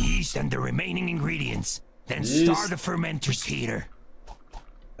ferment, add yeast and the remaining ingredients. Then Yeast. start the fermenter's heater.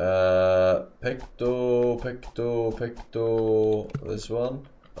 Pecto. This one?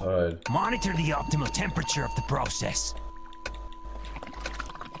 Alright. Monitor the optimal temperature of the process.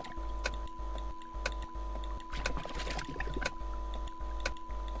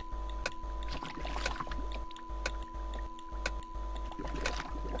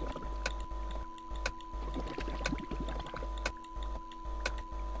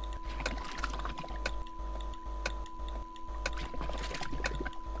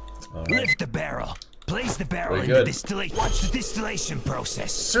 Lift the barrel. Place the barrel in the distillation. Watch the distillation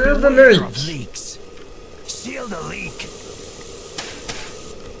process. Seal the leak. Of leaks. Seal the leak.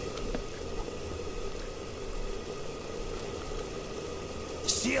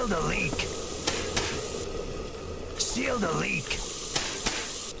 Seal the leak. Seal the leak.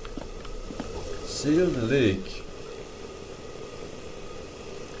 Seal the leak.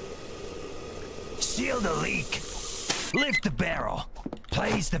 Seal the leak. Lift the barrel.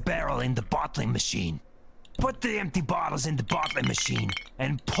 Place the barrel in the bottling machine. Put the empty bottles in the bottling machine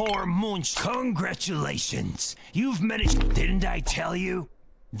and pour moonshine. Congratulations. You've managed. Didn't I tell you?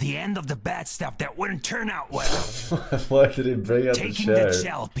 The end of the bad stuff that wouldn't turn out well. Why did he bring out Taking the chair? the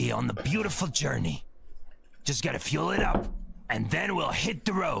Jalopy on the beautiful journey. Just gotta fuel it up, and then we'll hit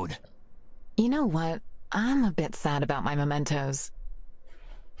the road. You know what? I'm a bit sad about my mementos.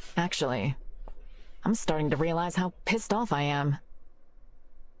 Actually, I'm starting to realize how pissed off I am.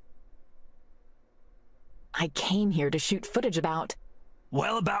 I came here to shoot footage about...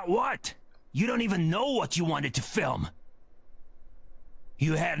 Well, about what? You don't even know what you wanted to film.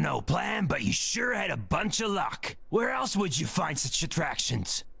 You had no plan, but you sure had a bunch of luck. Where else would you find such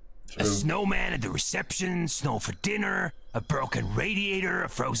attractions? True. A snowman at the reception, snow for dinner, a broken radiator, a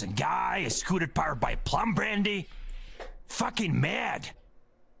frozen guy, a scooter powered by plum brandy. Fucking mad.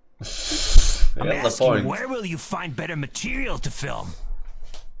 I'm asking, where will you find better material to film?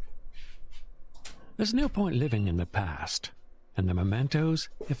 There's no point living in the past. And the mementos,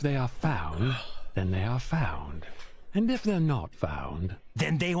 if they are found, then they are found. And if they're not found...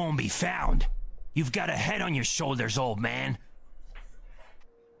 Then they won't be found. You've got a head on your shoulders, old man.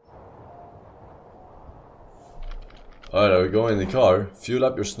 Alright, are we going in the car? Fuel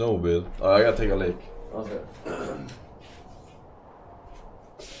up your snowmobile. Alright, I gotta take a leak. Okay.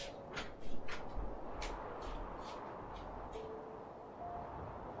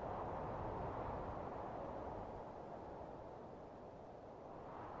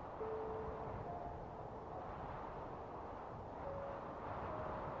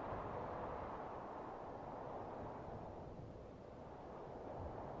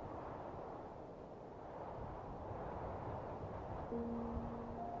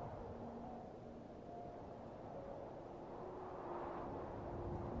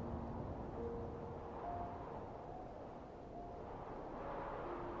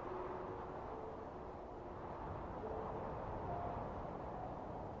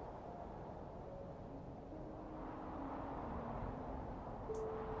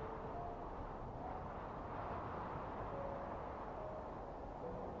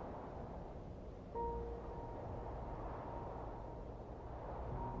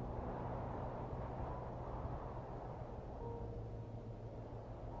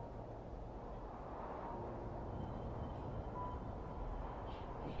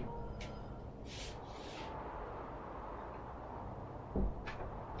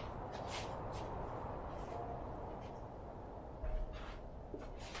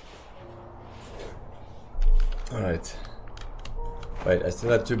 Alright. Wait, I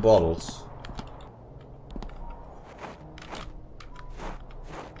still have 2 bottles.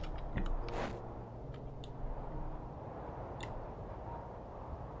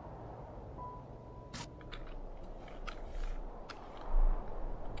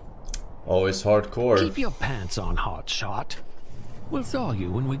 Always hardcore. Keep your pants on, hotshot. We'll thaw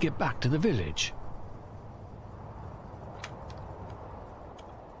you when we get back to the village.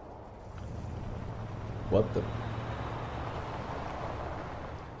 What the?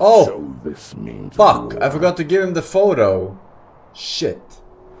 Oh! So this means Fuck! I forgot to give him the photo. Shit.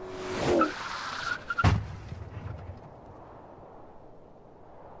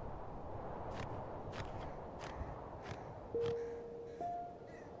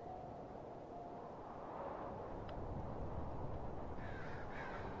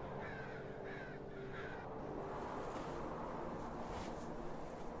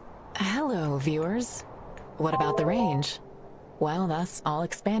 Hello, viewers. What about the range? Well, that's all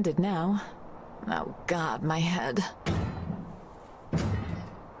expanded now. Oh god, my head.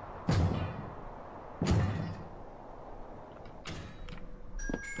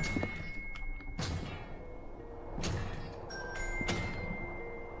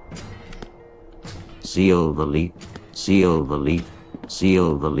 seal the leaf, seal the leaf,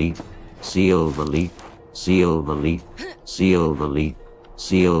 seal the leaf, seal the leaf, seal the leaf, seal the leaf,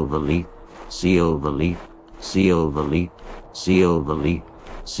 seal the leaf, seal the leaf, seal the leaf, seal the leaf,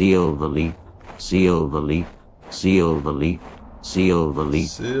 seal the leaf, seal the leaf, seal the leaf, seal the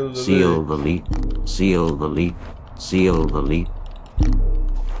leaf, seal the leaf, seal the leaf, seal the leaf.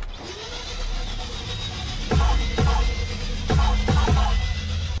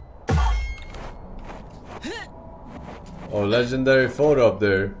 Oh, legendary photo up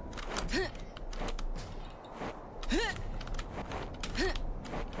there.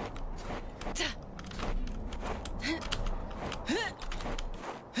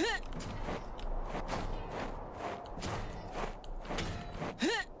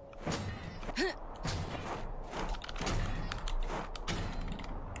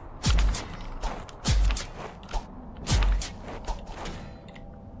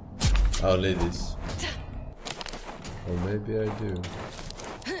 I'll leave this. Or maybe I do.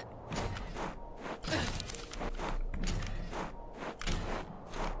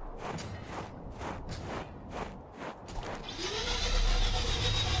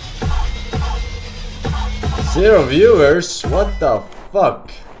 Zero viewers? What the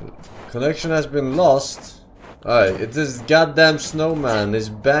fuck? Connection has been lost. Alright, it's this goddamn snowman. He's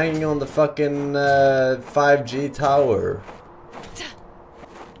banging on the fucking 5G tower.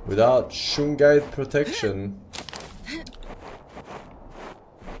 Without Shungite protection.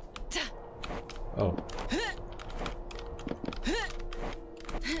 Oh.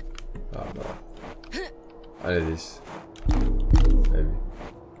 Oh no. I need this. Maybe.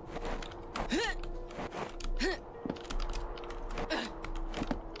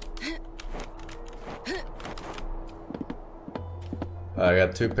 I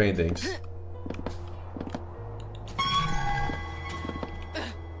got 2 paintings.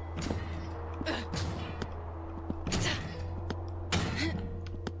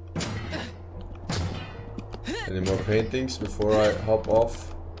 Any more paintings before I hop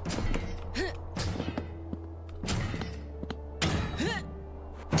off?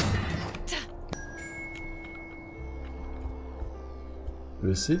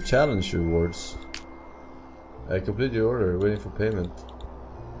 Receive challenge rewards. I complete your order, waiting for payment.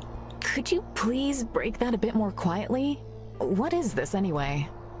 Could you please break that a bit more quietly? What is this anyway?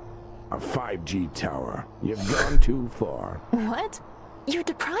 A 5G tower. You've gone too far. What? You're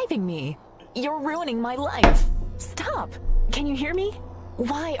depriving me. You're ruining my life. Stop. Can you hear me?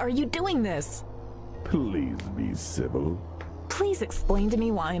 Why are you doing this? Please be civil. Please explain to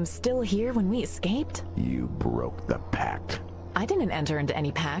me why I'm still here when we escaped. You broke the pact. I didn't enter into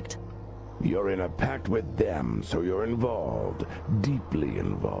any pact. You're in a pact with them, so you're involved. Deeply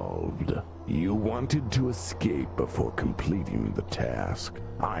involved. You wanted to escape before completing the task.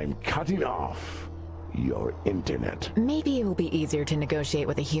 I'm cutting off your internet. Maybe it will be easier to negotiate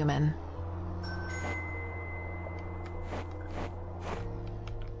with a human.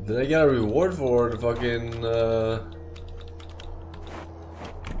 Did I get a reward for the fucking I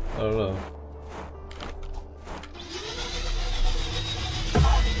don't know.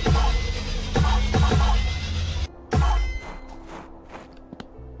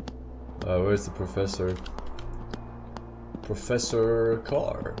 Where's the professor? Professor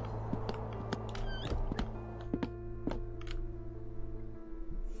Carr.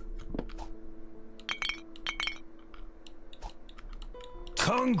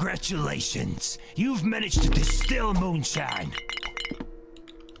 Congratulations! You've managed to distill moonshine.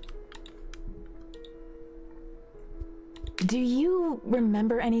 Do you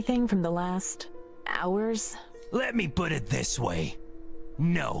remember anything from the last hours? Let me put it this way.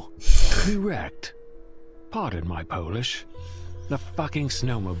 No. Correct. Pardon my Polish. The fucking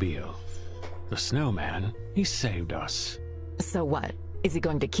snowmobile. The snowman, he saved us. So what? Is he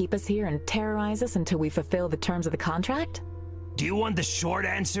going to keep us here and terrorize us until we fulfill the terms of the contract? Do you want the short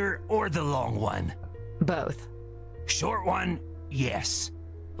answer or the long one? Both. Short one, yes.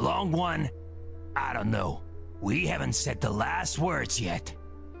 Long one, I don't know. We haven't said the last words yet.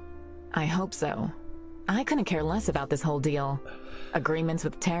 I hope so. I couldn't care less about this whole deal. Agreements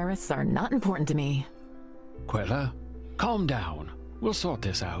with terrorists are not important to me. Quella, calm down. We'll sort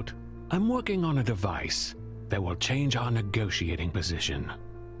this out. I'm working on a device that will change our negotiating position.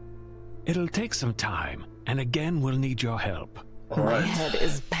 It'll take some time, and again we'll need your help. My head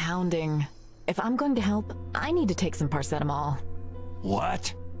is pounding. If I'm going to help, I need to take some paracetamol.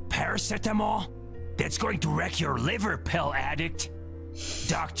 What? Paracetamol? That's going to wreck your liver, pill addict.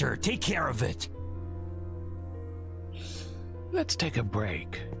 Doctor, take care of it. Let's take a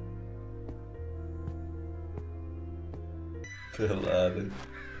break. Pill addict.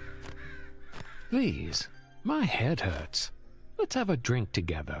 Please, my head hurts. Let's have a drink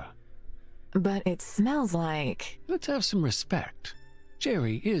together. But it smells like... Let's have some respect.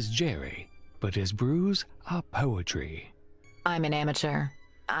 Jerry is Jerry, but his brews are poetry. I'm an amateur.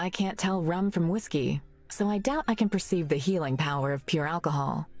 I can't tell rum from whiskey, so I doubt I can perceive the healing power of pure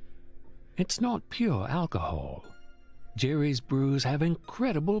alcohol. It's not pure alcohol. Jerry's brews have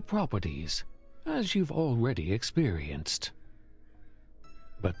incredible properties, as you've already experienced.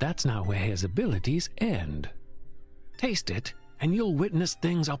 But that's not where his abilities end. Taste it, and you'll witness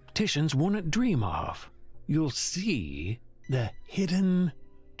things opticians wouldn't dream of. You'll see the hidden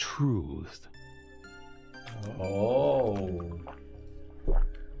truth. Oh.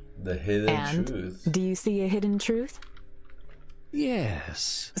 The hidden truth. Do you see a hidden truth?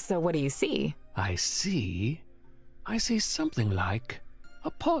 Yes. So what do you see? I see something like a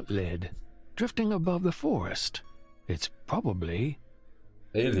pot lid drifting above the forest. It's probably...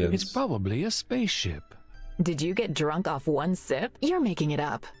 aliens. It's probably a spaceship. Did you get drunk off one sip? You're making it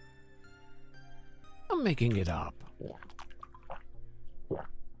up. I'm making it up.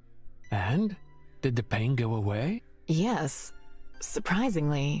 And? Did the pain go away? Yes.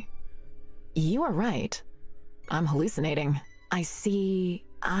 Surprisingly. You are right. I'm hallucinating. I see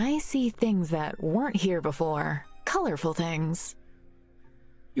things that weren't here before. Colorful things.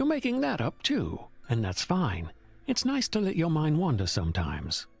 You're making that up too, and that's fine. It's nice to let your mind wander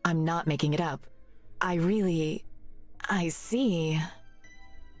sometimes. I'm not making it up. I see.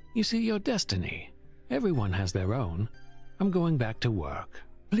 You see your destiny. Everyone has their own. I'm going back to work.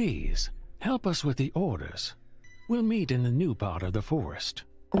 Please, help us with the orders. We'll meet in the new part of the forest.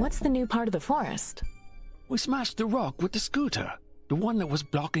 What's the new part of the forest? We smashed the rock with the scooter. The one that was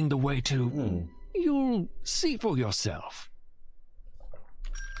blocking the way to... You'll see for yourself.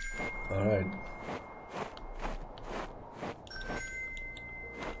 Alright.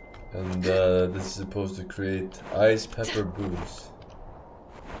 And this is supposed to create ice pepper booze.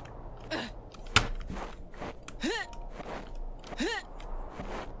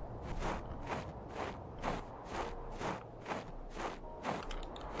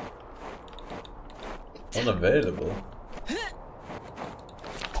 Unavailable.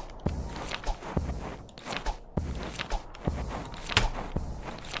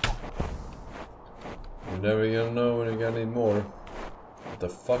 You're never gonna know when you're gonna need more. What the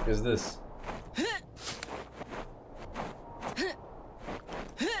fuck is this?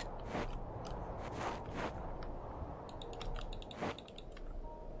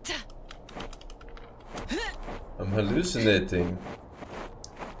 I'm hallucinating.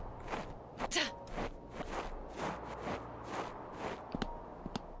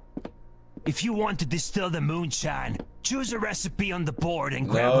 If you want to distill the moonshine, choose a recipe on the board and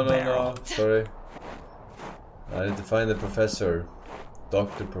grab a barrel. No, sorry. I need to find the professor.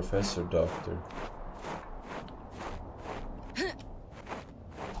 Professor.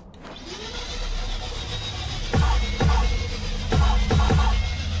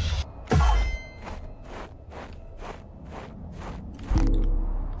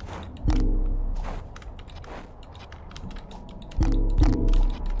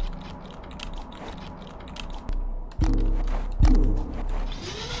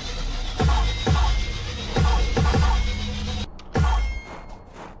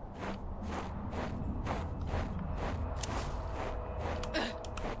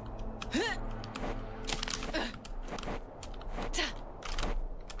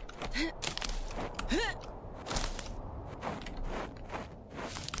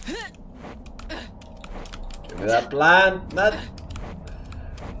 Give me that plant, nut.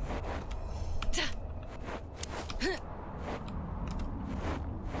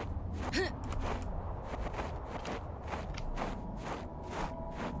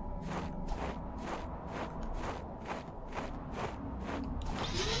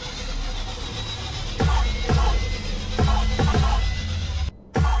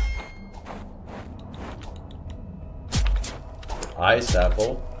 Ice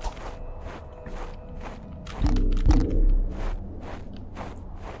apple.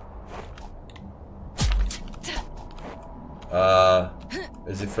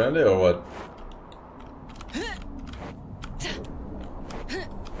 Is he friendly or what?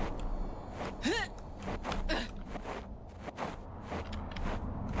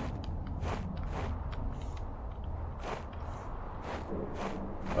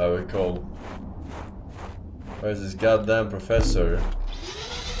 Very cool. Where's this goddamn professor?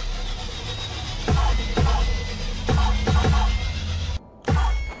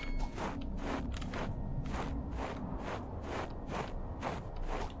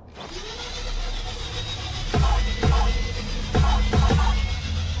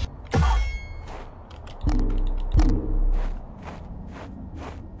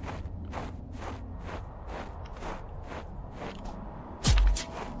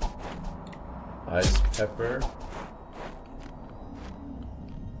 Ice pepper.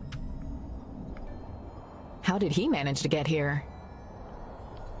 How did he manage to get here?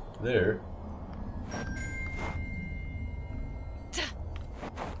 There.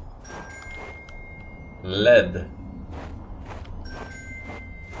 Lead.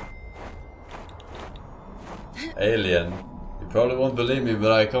 Alien. You probably won't believe me,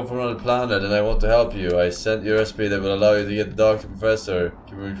 but I come from another planet and I want to help you. I sent you a recipe that will allow you to get Dr. Professor.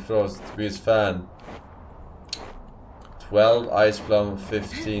 Keep me close to be his fan. 12 ice plum,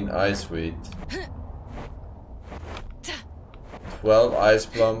 15 ice wheat. 12 ice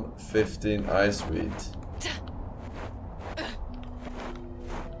plum, 15 ice wheat.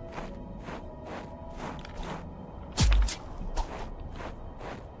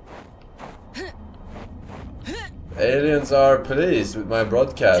 Aliens are pleased with my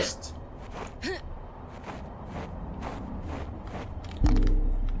broadcast.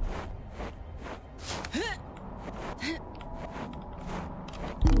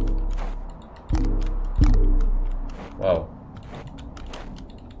 Wow.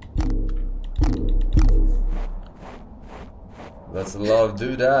 That's a lot of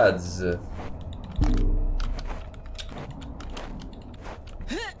doodads.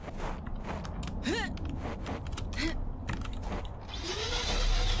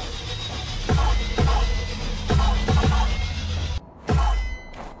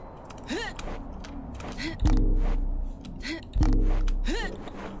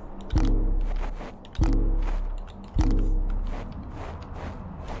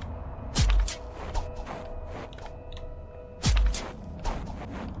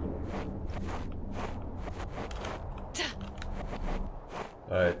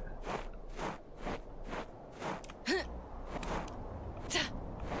 Alright.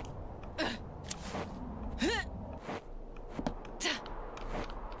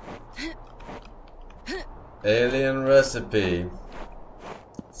 Alien recipe.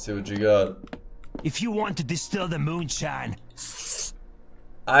 Let's see what you got. If you want to distill the moonshine,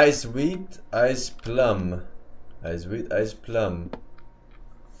 Ice wheat, ice plum. Ice wheat, ice plum.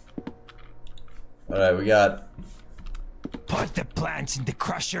 Alright, we got put the plants in the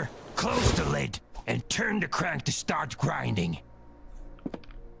crusher, close the lid, and turn the crank to start grinding.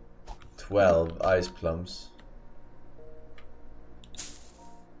 12 ice plums.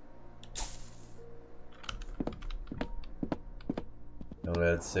 Only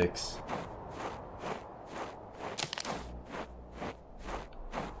had 6.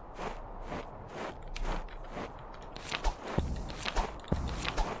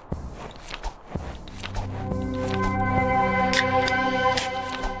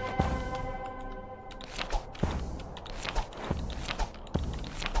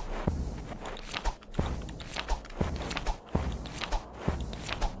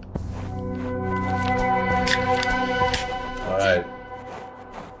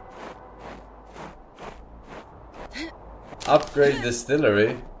 Upgrade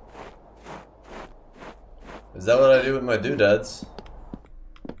distillery. Is that what I do with my doodads?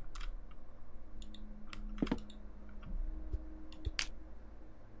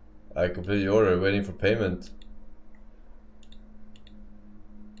 I complete your order, waiting for payment.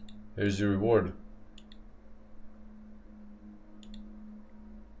 Here's your reward.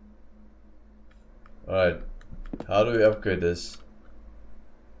 Alright. How do we upgrade this?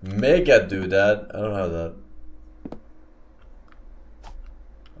 Mega doodad. I don't have that.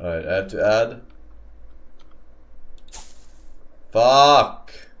 Alright, I have to add.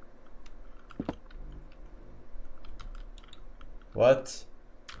 Fuck! What?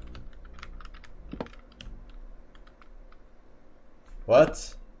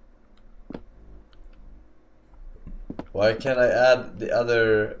 What? Why can't I add the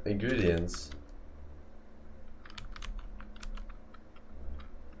other ingredients?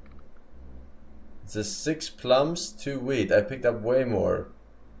 It says 6 plums, 2 wheat. I picked up way more.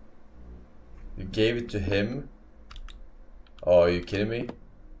 You gave it to him? Oh, are you kidding me?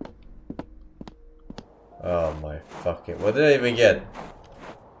 Oh my fucking... What did I even get?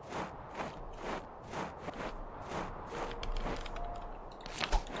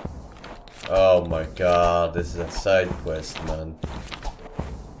 Oh my god, this is a side quest, man.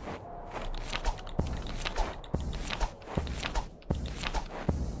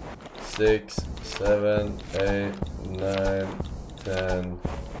 Six, 7, 8, 9, 10.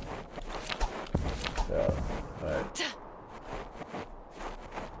 Yeah, alright.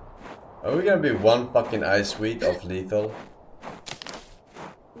 Are we gonna be one fucking ice wheat of lethal?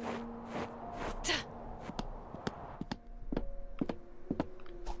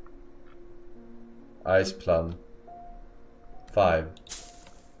 Ice plum. 5.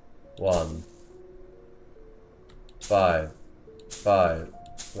 1. 5. 5.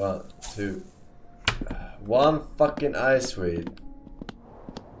 1, 2. 1 fucking ice weed.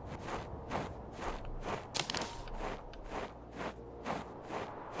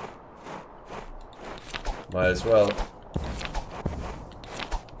 Might as well.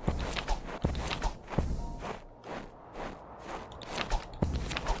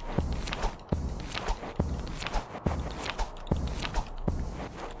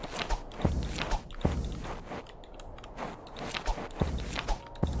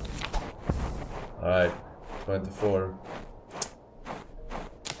 Alright, 24.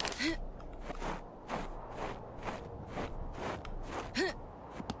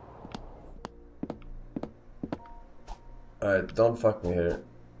 Alright, don't fuck me here.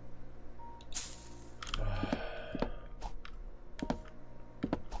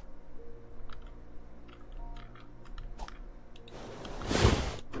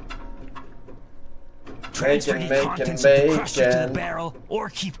 Transfer the contents of the crusher to the barrel, or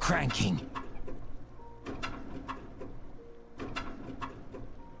keep cranking.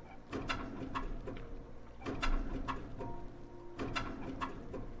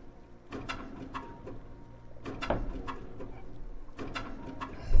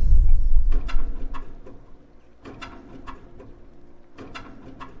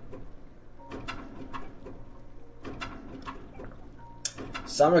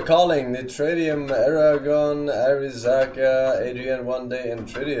 Summer calling, Nitradium, Aragon, Arizaka, Adrian, One Day, and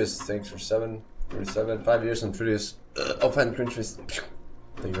Tridius. Thanks for 7, 5 years on Tridius. Offhand countries.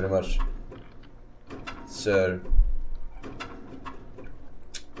 Thank you very much, sir.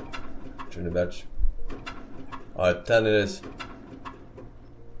 Join the batch. Alright, 10 it is.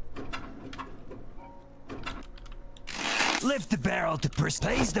 Lift the barrel to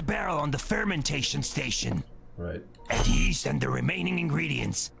place the barrel on the fermentation station. Right. Add yeast and the remaining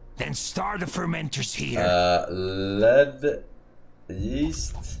ingredients. Then start the fermenter's heater. Lead,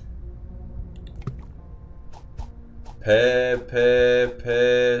 yeast, yeah.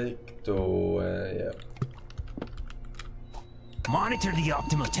 Monitor the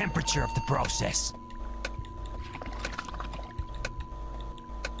optimal temperature of the process.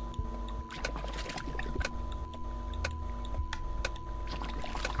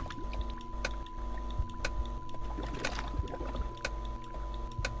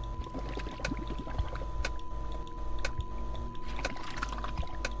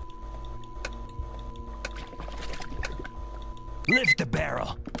 Lift the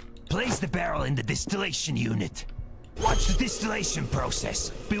barrel. Place the barrel in the distillation unit. Watch the distillation process.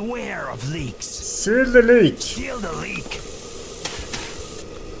 Beware of leaks. Seal the leak. Seal the leak.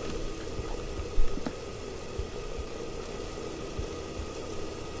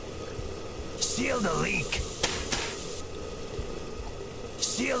 Seal the leak.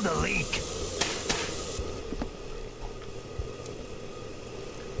 Seal the leak.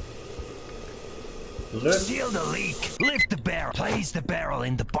 Seal the leak. Lift the barrel. Place the barrel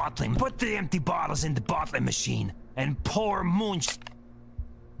in the bottling. Put the empty bottles in the bottling machine and pour Moonshine.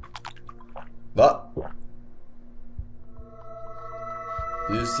 What?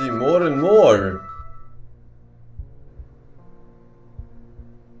 You see more and more.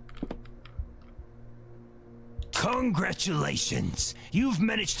 Congratulations. You've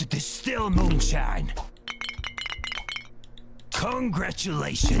managed to distill Moonshine.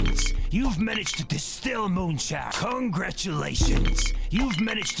 Congratulations. You've managed to distill Moonshine. Congratulations. You've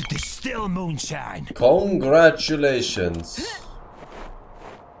managed to distill Moonshine. Congratulations.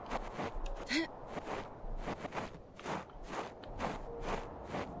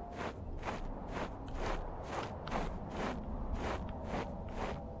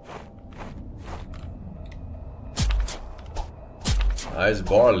 Nice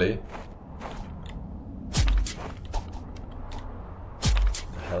barley.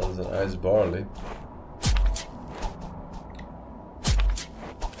 The hell is an ice barley?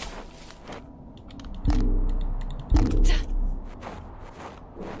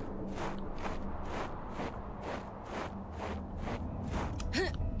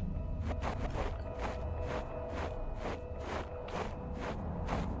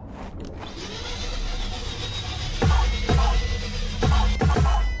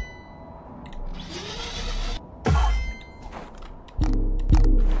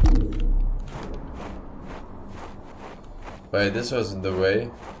 Wait, this wasn't the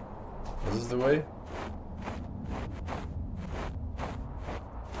way. This is the way?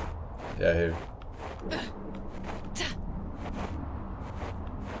 Yeah, here.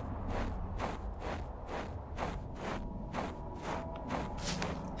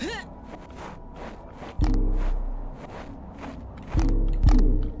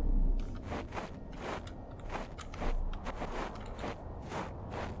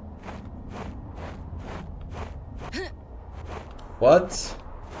 What?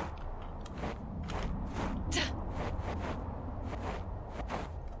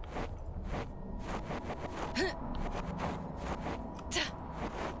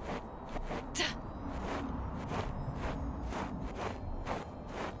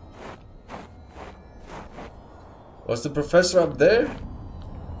 Was the professor up there?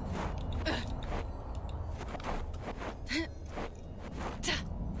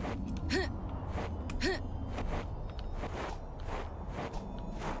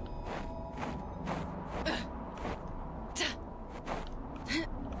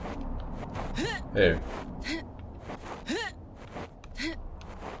 Here.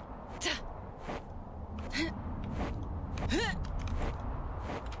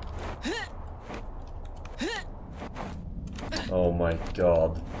 Oh my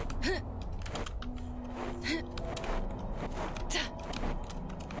god.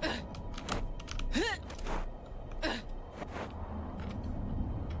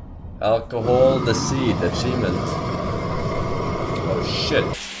 Alcohol, the seed, achievement. Oh shit.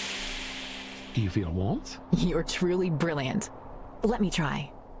 Do you feel warmth? You're truly brilliant. Let me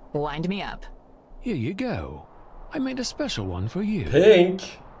try. Wind me up. Here you go. I made a special one for you.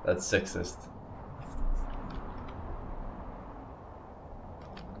 Pink? That's sexist.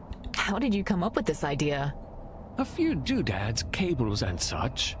 How did you come up with this idea? A few doodads, cables and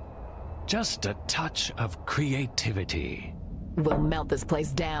such. Just a touch of creativity. We'll melt this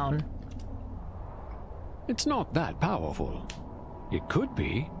place down. It's not that powerful. It could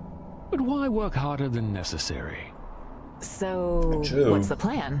be, but why work harder than necessary? So, True. what's the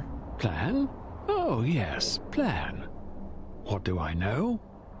plan? Plan? Oh yes, plan. What do I know?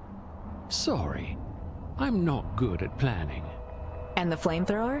 Sorry, I'm not good at planning. And the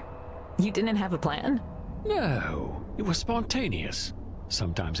flamethrower? You didn't have a plan? No, it was spontaneous.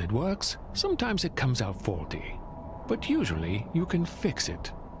 Sometimes it works, sometimes it comes out faulty. But usually you can fix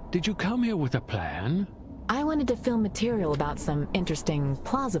it. Did you come here with a plan? I wanted to film material about some interesting,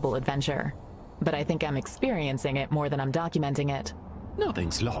 plausible adventure. But I think I'm experiencing it more than I'm documenting it.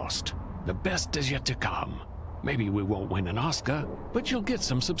 Nothing's lost. The best is yet to come. Maybe we won't win an Oscar, but you'll get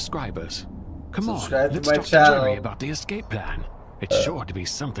some subscribers. Come Subscribe on, to let's my talk channel. to Jerry about the escape plan. It's sure to be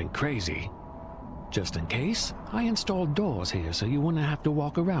something crazy. Just in case, I installed doors here so you wouldn't have to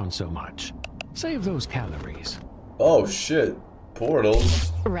walk around so much. Save those calories. Oh shit.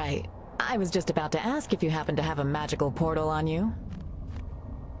 Portals. Right. I was just about to ask if you happen to have a magical portal on you.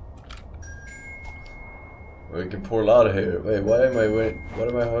 We can portal out of here. Wait, what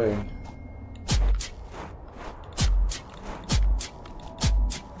am I holding?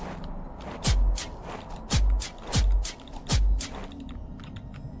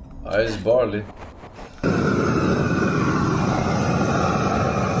 Ice barley.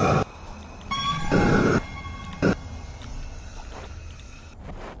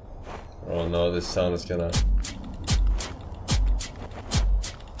 Oh no, this sound is gonna...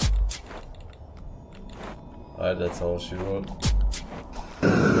 Alright, that's all she wrote.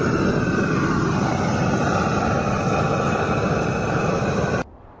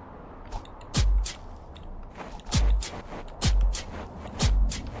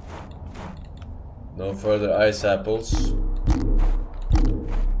 No further ice apples.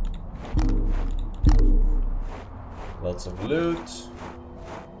 Lots of loot.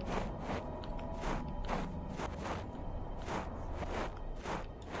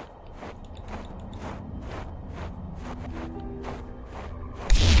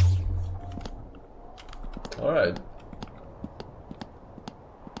 Alright.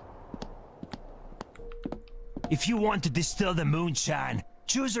 If you want to distill the moonshine,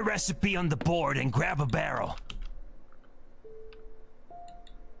 choose a recipe on the board and grab a barrel.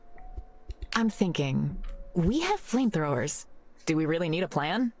 I'm thinking, we have flamethrowers. Do we really need a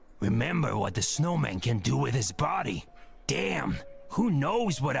plan? Remember what the snowman can do with his body. Damn, who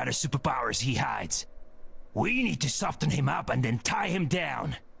knows what other superpowers he hides. We need to soften him up and then tie him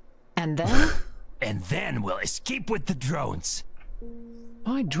down. And then? And then we'll escape with the drones.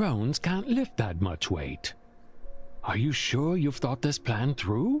 My drones can't lift that much weight. Are you sure you've thought this plan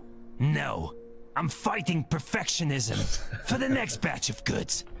through? No, I'm fighting perfectionism for the next batch of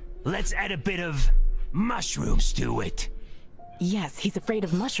goods. Let's add a bit of mushrooms to it. Yes, he's afraid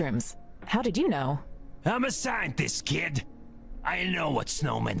of mushrooms. How did you know? I'm a scientist, kid. I know what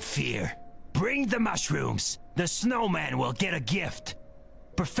snowmen fear. Bring the mushrooms. The snowman will get a gift.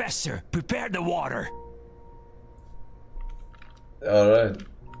 Professor, prepare the water. Alright.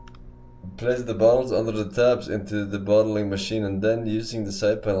 Place the bottles under the taps into the bottling machine and then, using the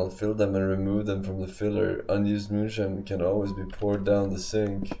side panel, fill them and remove them from the filler. Unused moonshine can always be poured down the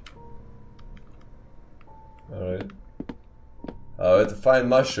sink. Alright. Oh, I have to find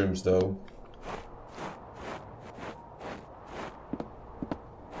mushrooms though.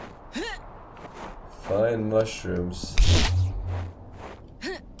 Find mushrooms.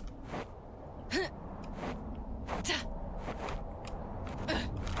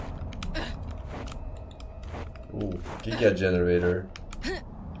 Ooh, Giga generator.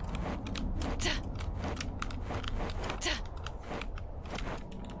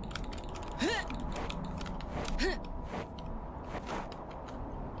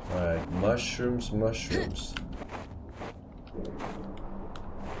 Alright, mushrooms, mushrooms.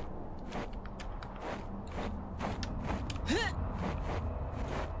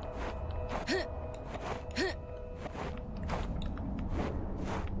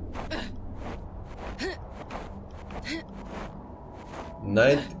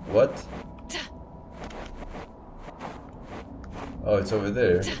 What? Oh, it's over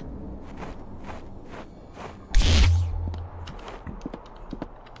there.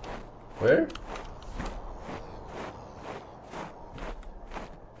 Where?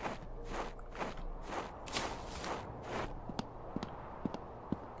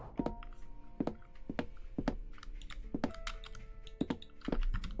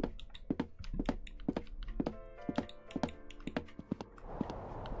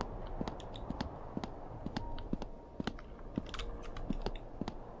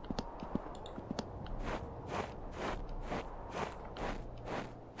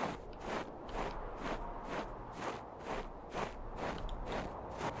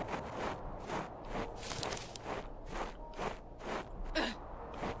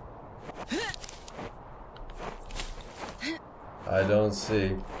 I don't see.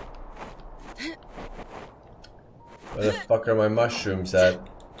 Where the fuck are my mushrooms at?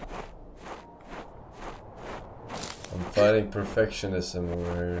 I'm fighting perfectionism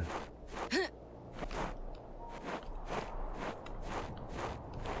over here.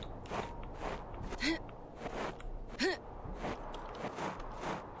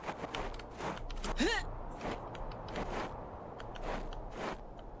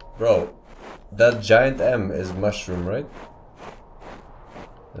 Bro, that giant M is mushroom, right?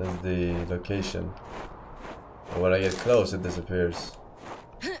 That's the location. And when I get close, it disappears.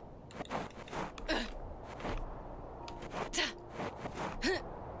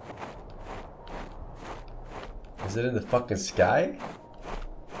 Is it in the fucking sky?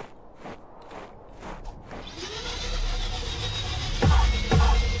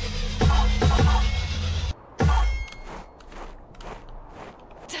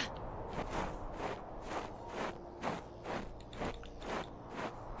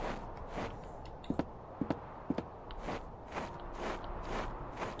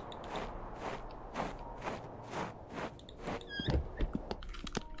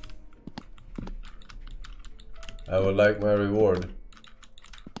 I would like my reward.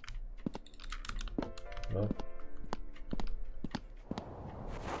 No?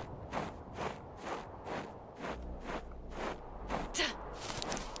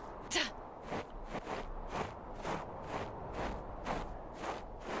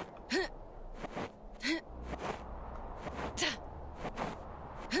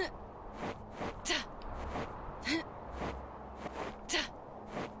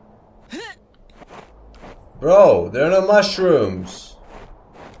 Bro, there are no mushrooms.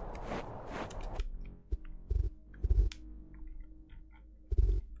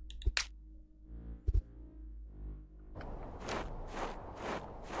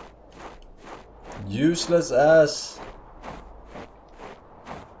 Useless ass.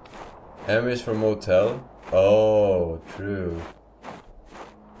 M is for motel. Oh, true.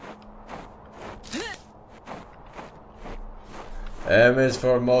 M is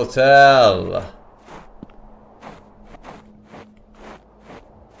for motel.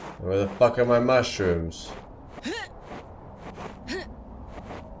 Where the fuck are my mushrooms?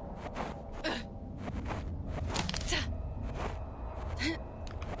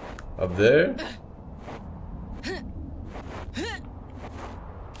 Up there?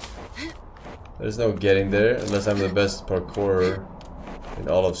 There's no getting there unless I'm the best parkourer in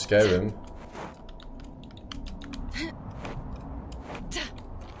all of Skyrim.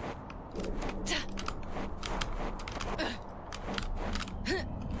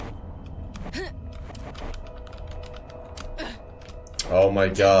 Oh my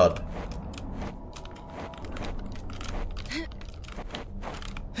god.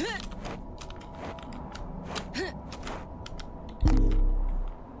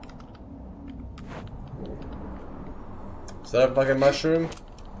 Is that a fucking mushroom?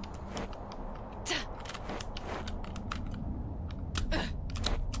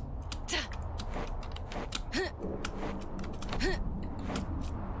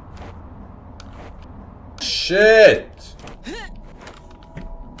 shit!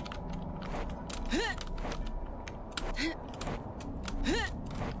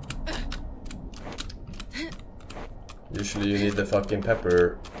 Usually you need the fucking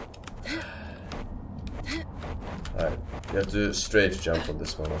pepper. Alright, you have to straight jump on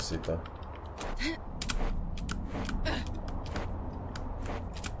this one, Osita.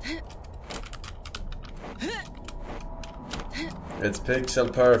 It's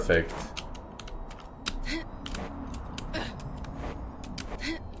pixel perfect.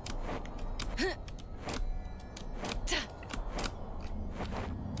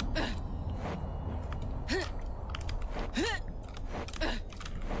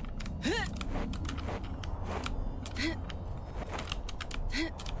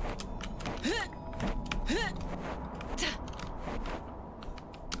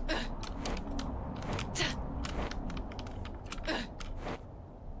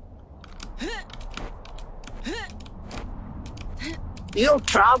 You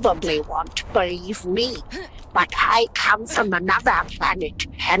probably won't believe me, but I come from another planet,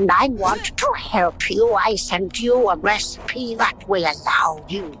 and I want to help you. I sent you a recipe that will allow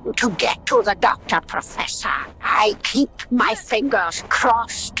you to get to the Dr. Professor. I keep my fingers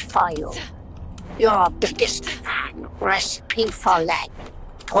crossed for you. Your biggest fan, recipe for leg.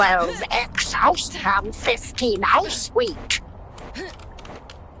 12 eggs, ice cream, 15 ice wheat.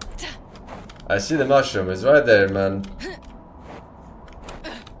 I see the mushroom, it's right there, man.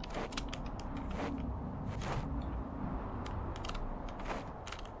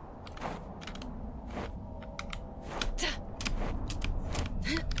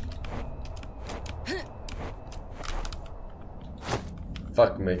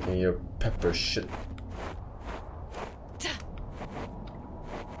 Fuck making your pepper shit.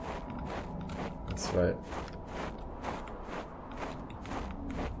 That's right.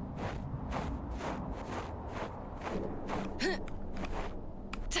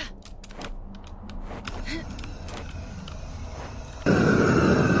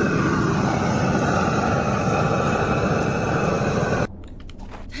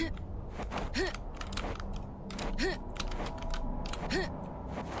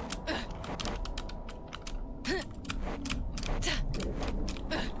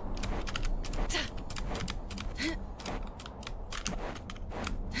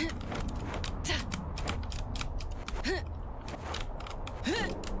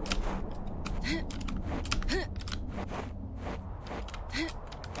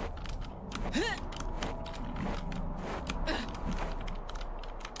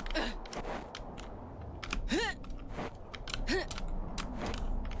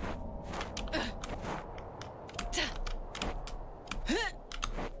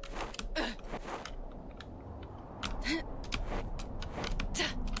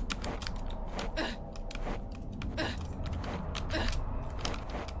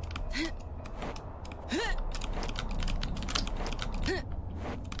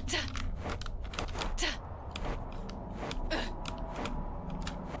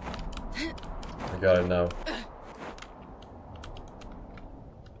 Got it now.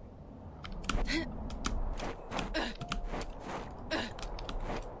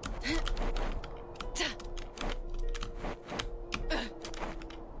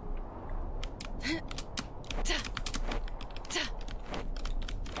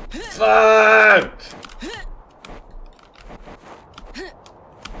 Fuck!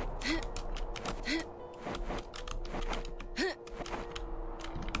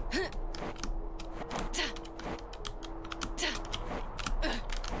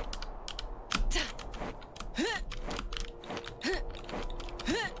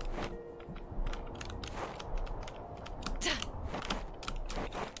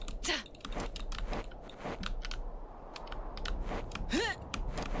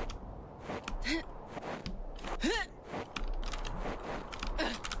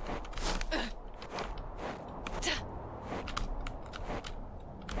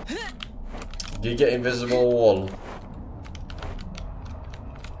 Giga invisible wall.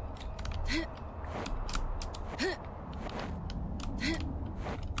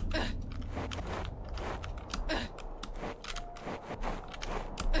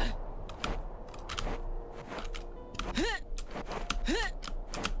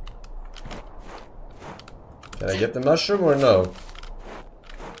 Can I get the mushroom or no?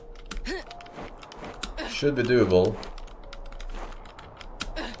 Should be doable.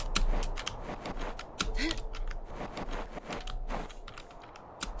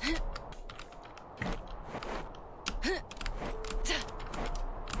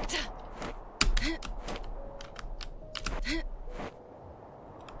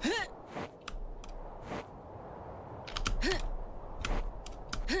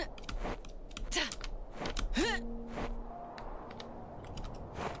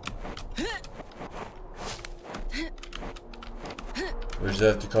 they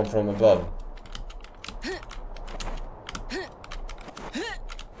have to come from above.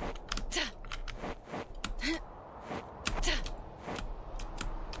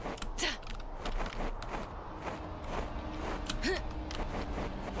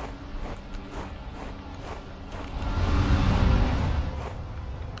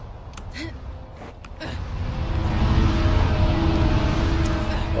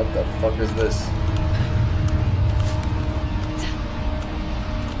 What the fuck is this?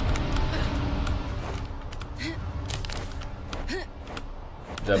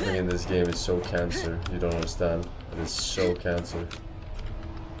 Jumping in this game is so cancer. You don't understand. It is so cancer.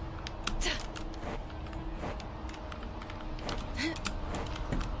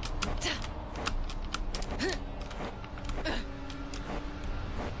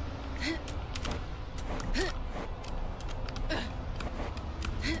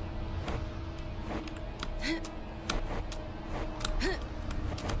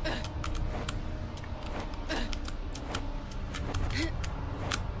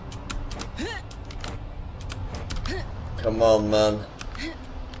 Come on, man.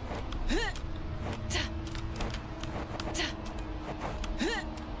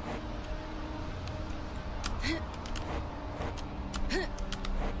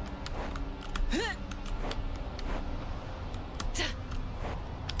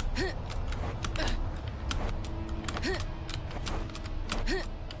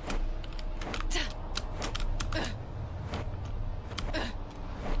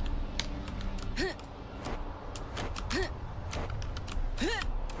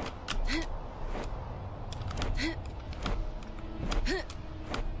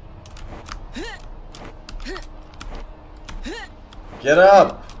 Get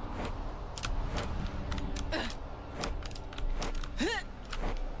up!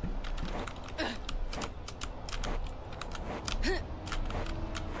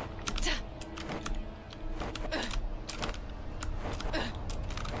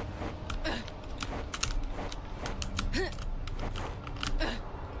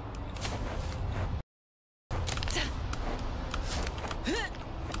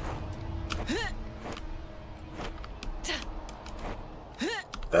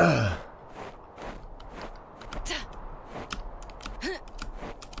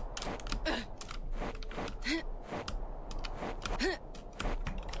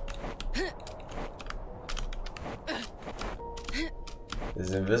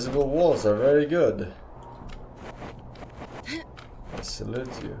 These invisible walls are very good. I salute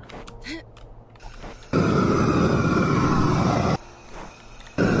you.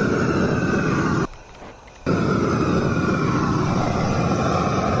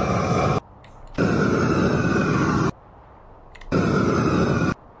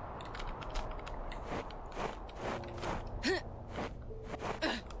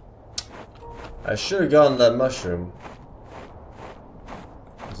 I should have gotten that mushroom.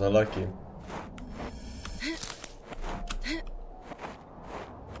 Was I lucky?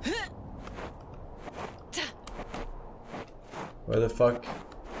 Where the fuck?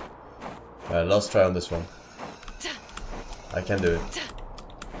 Alright, let's try on this one. I can do it.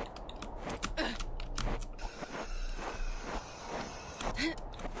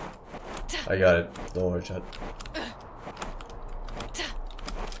 I got it. Don't worry, chat.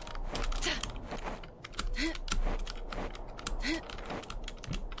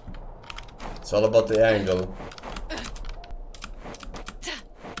 It's all about the angle.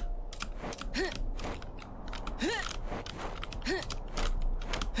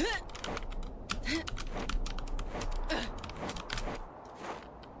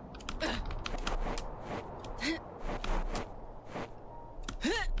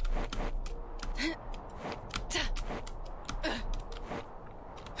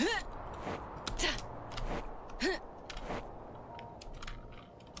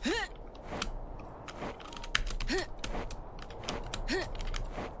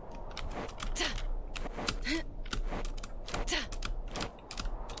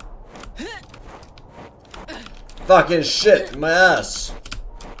 Fucking shit, my ass.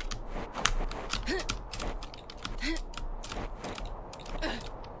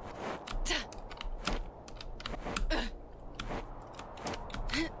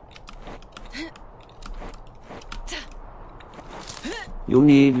 You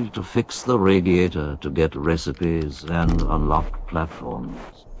need to fix the radiator to get recipes and unlock platforms.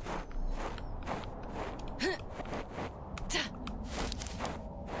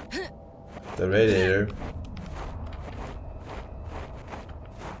 The radiator.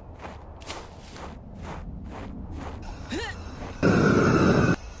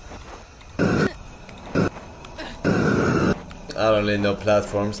 I don't really know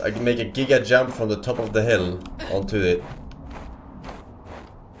platforms. I can make a giga jump from the top of the hill onto it.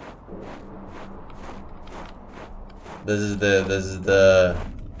 This is the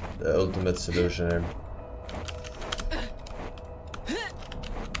ultimate solution here.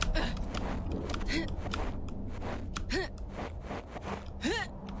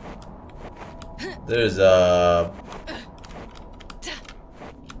 There's a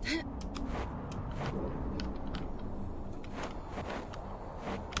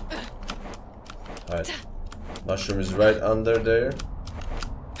alright. Mushroom is right under there.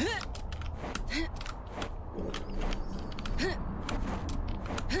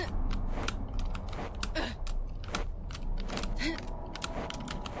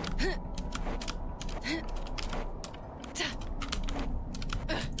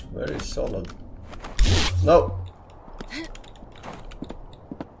 Very solid. No.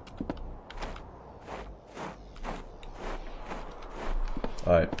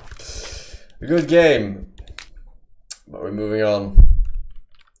 Alright. A good game. But we're moving on.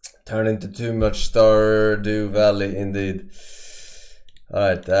 Turned into too much Stardew Valley indeed.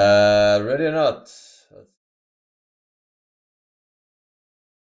 Alright, ready or not?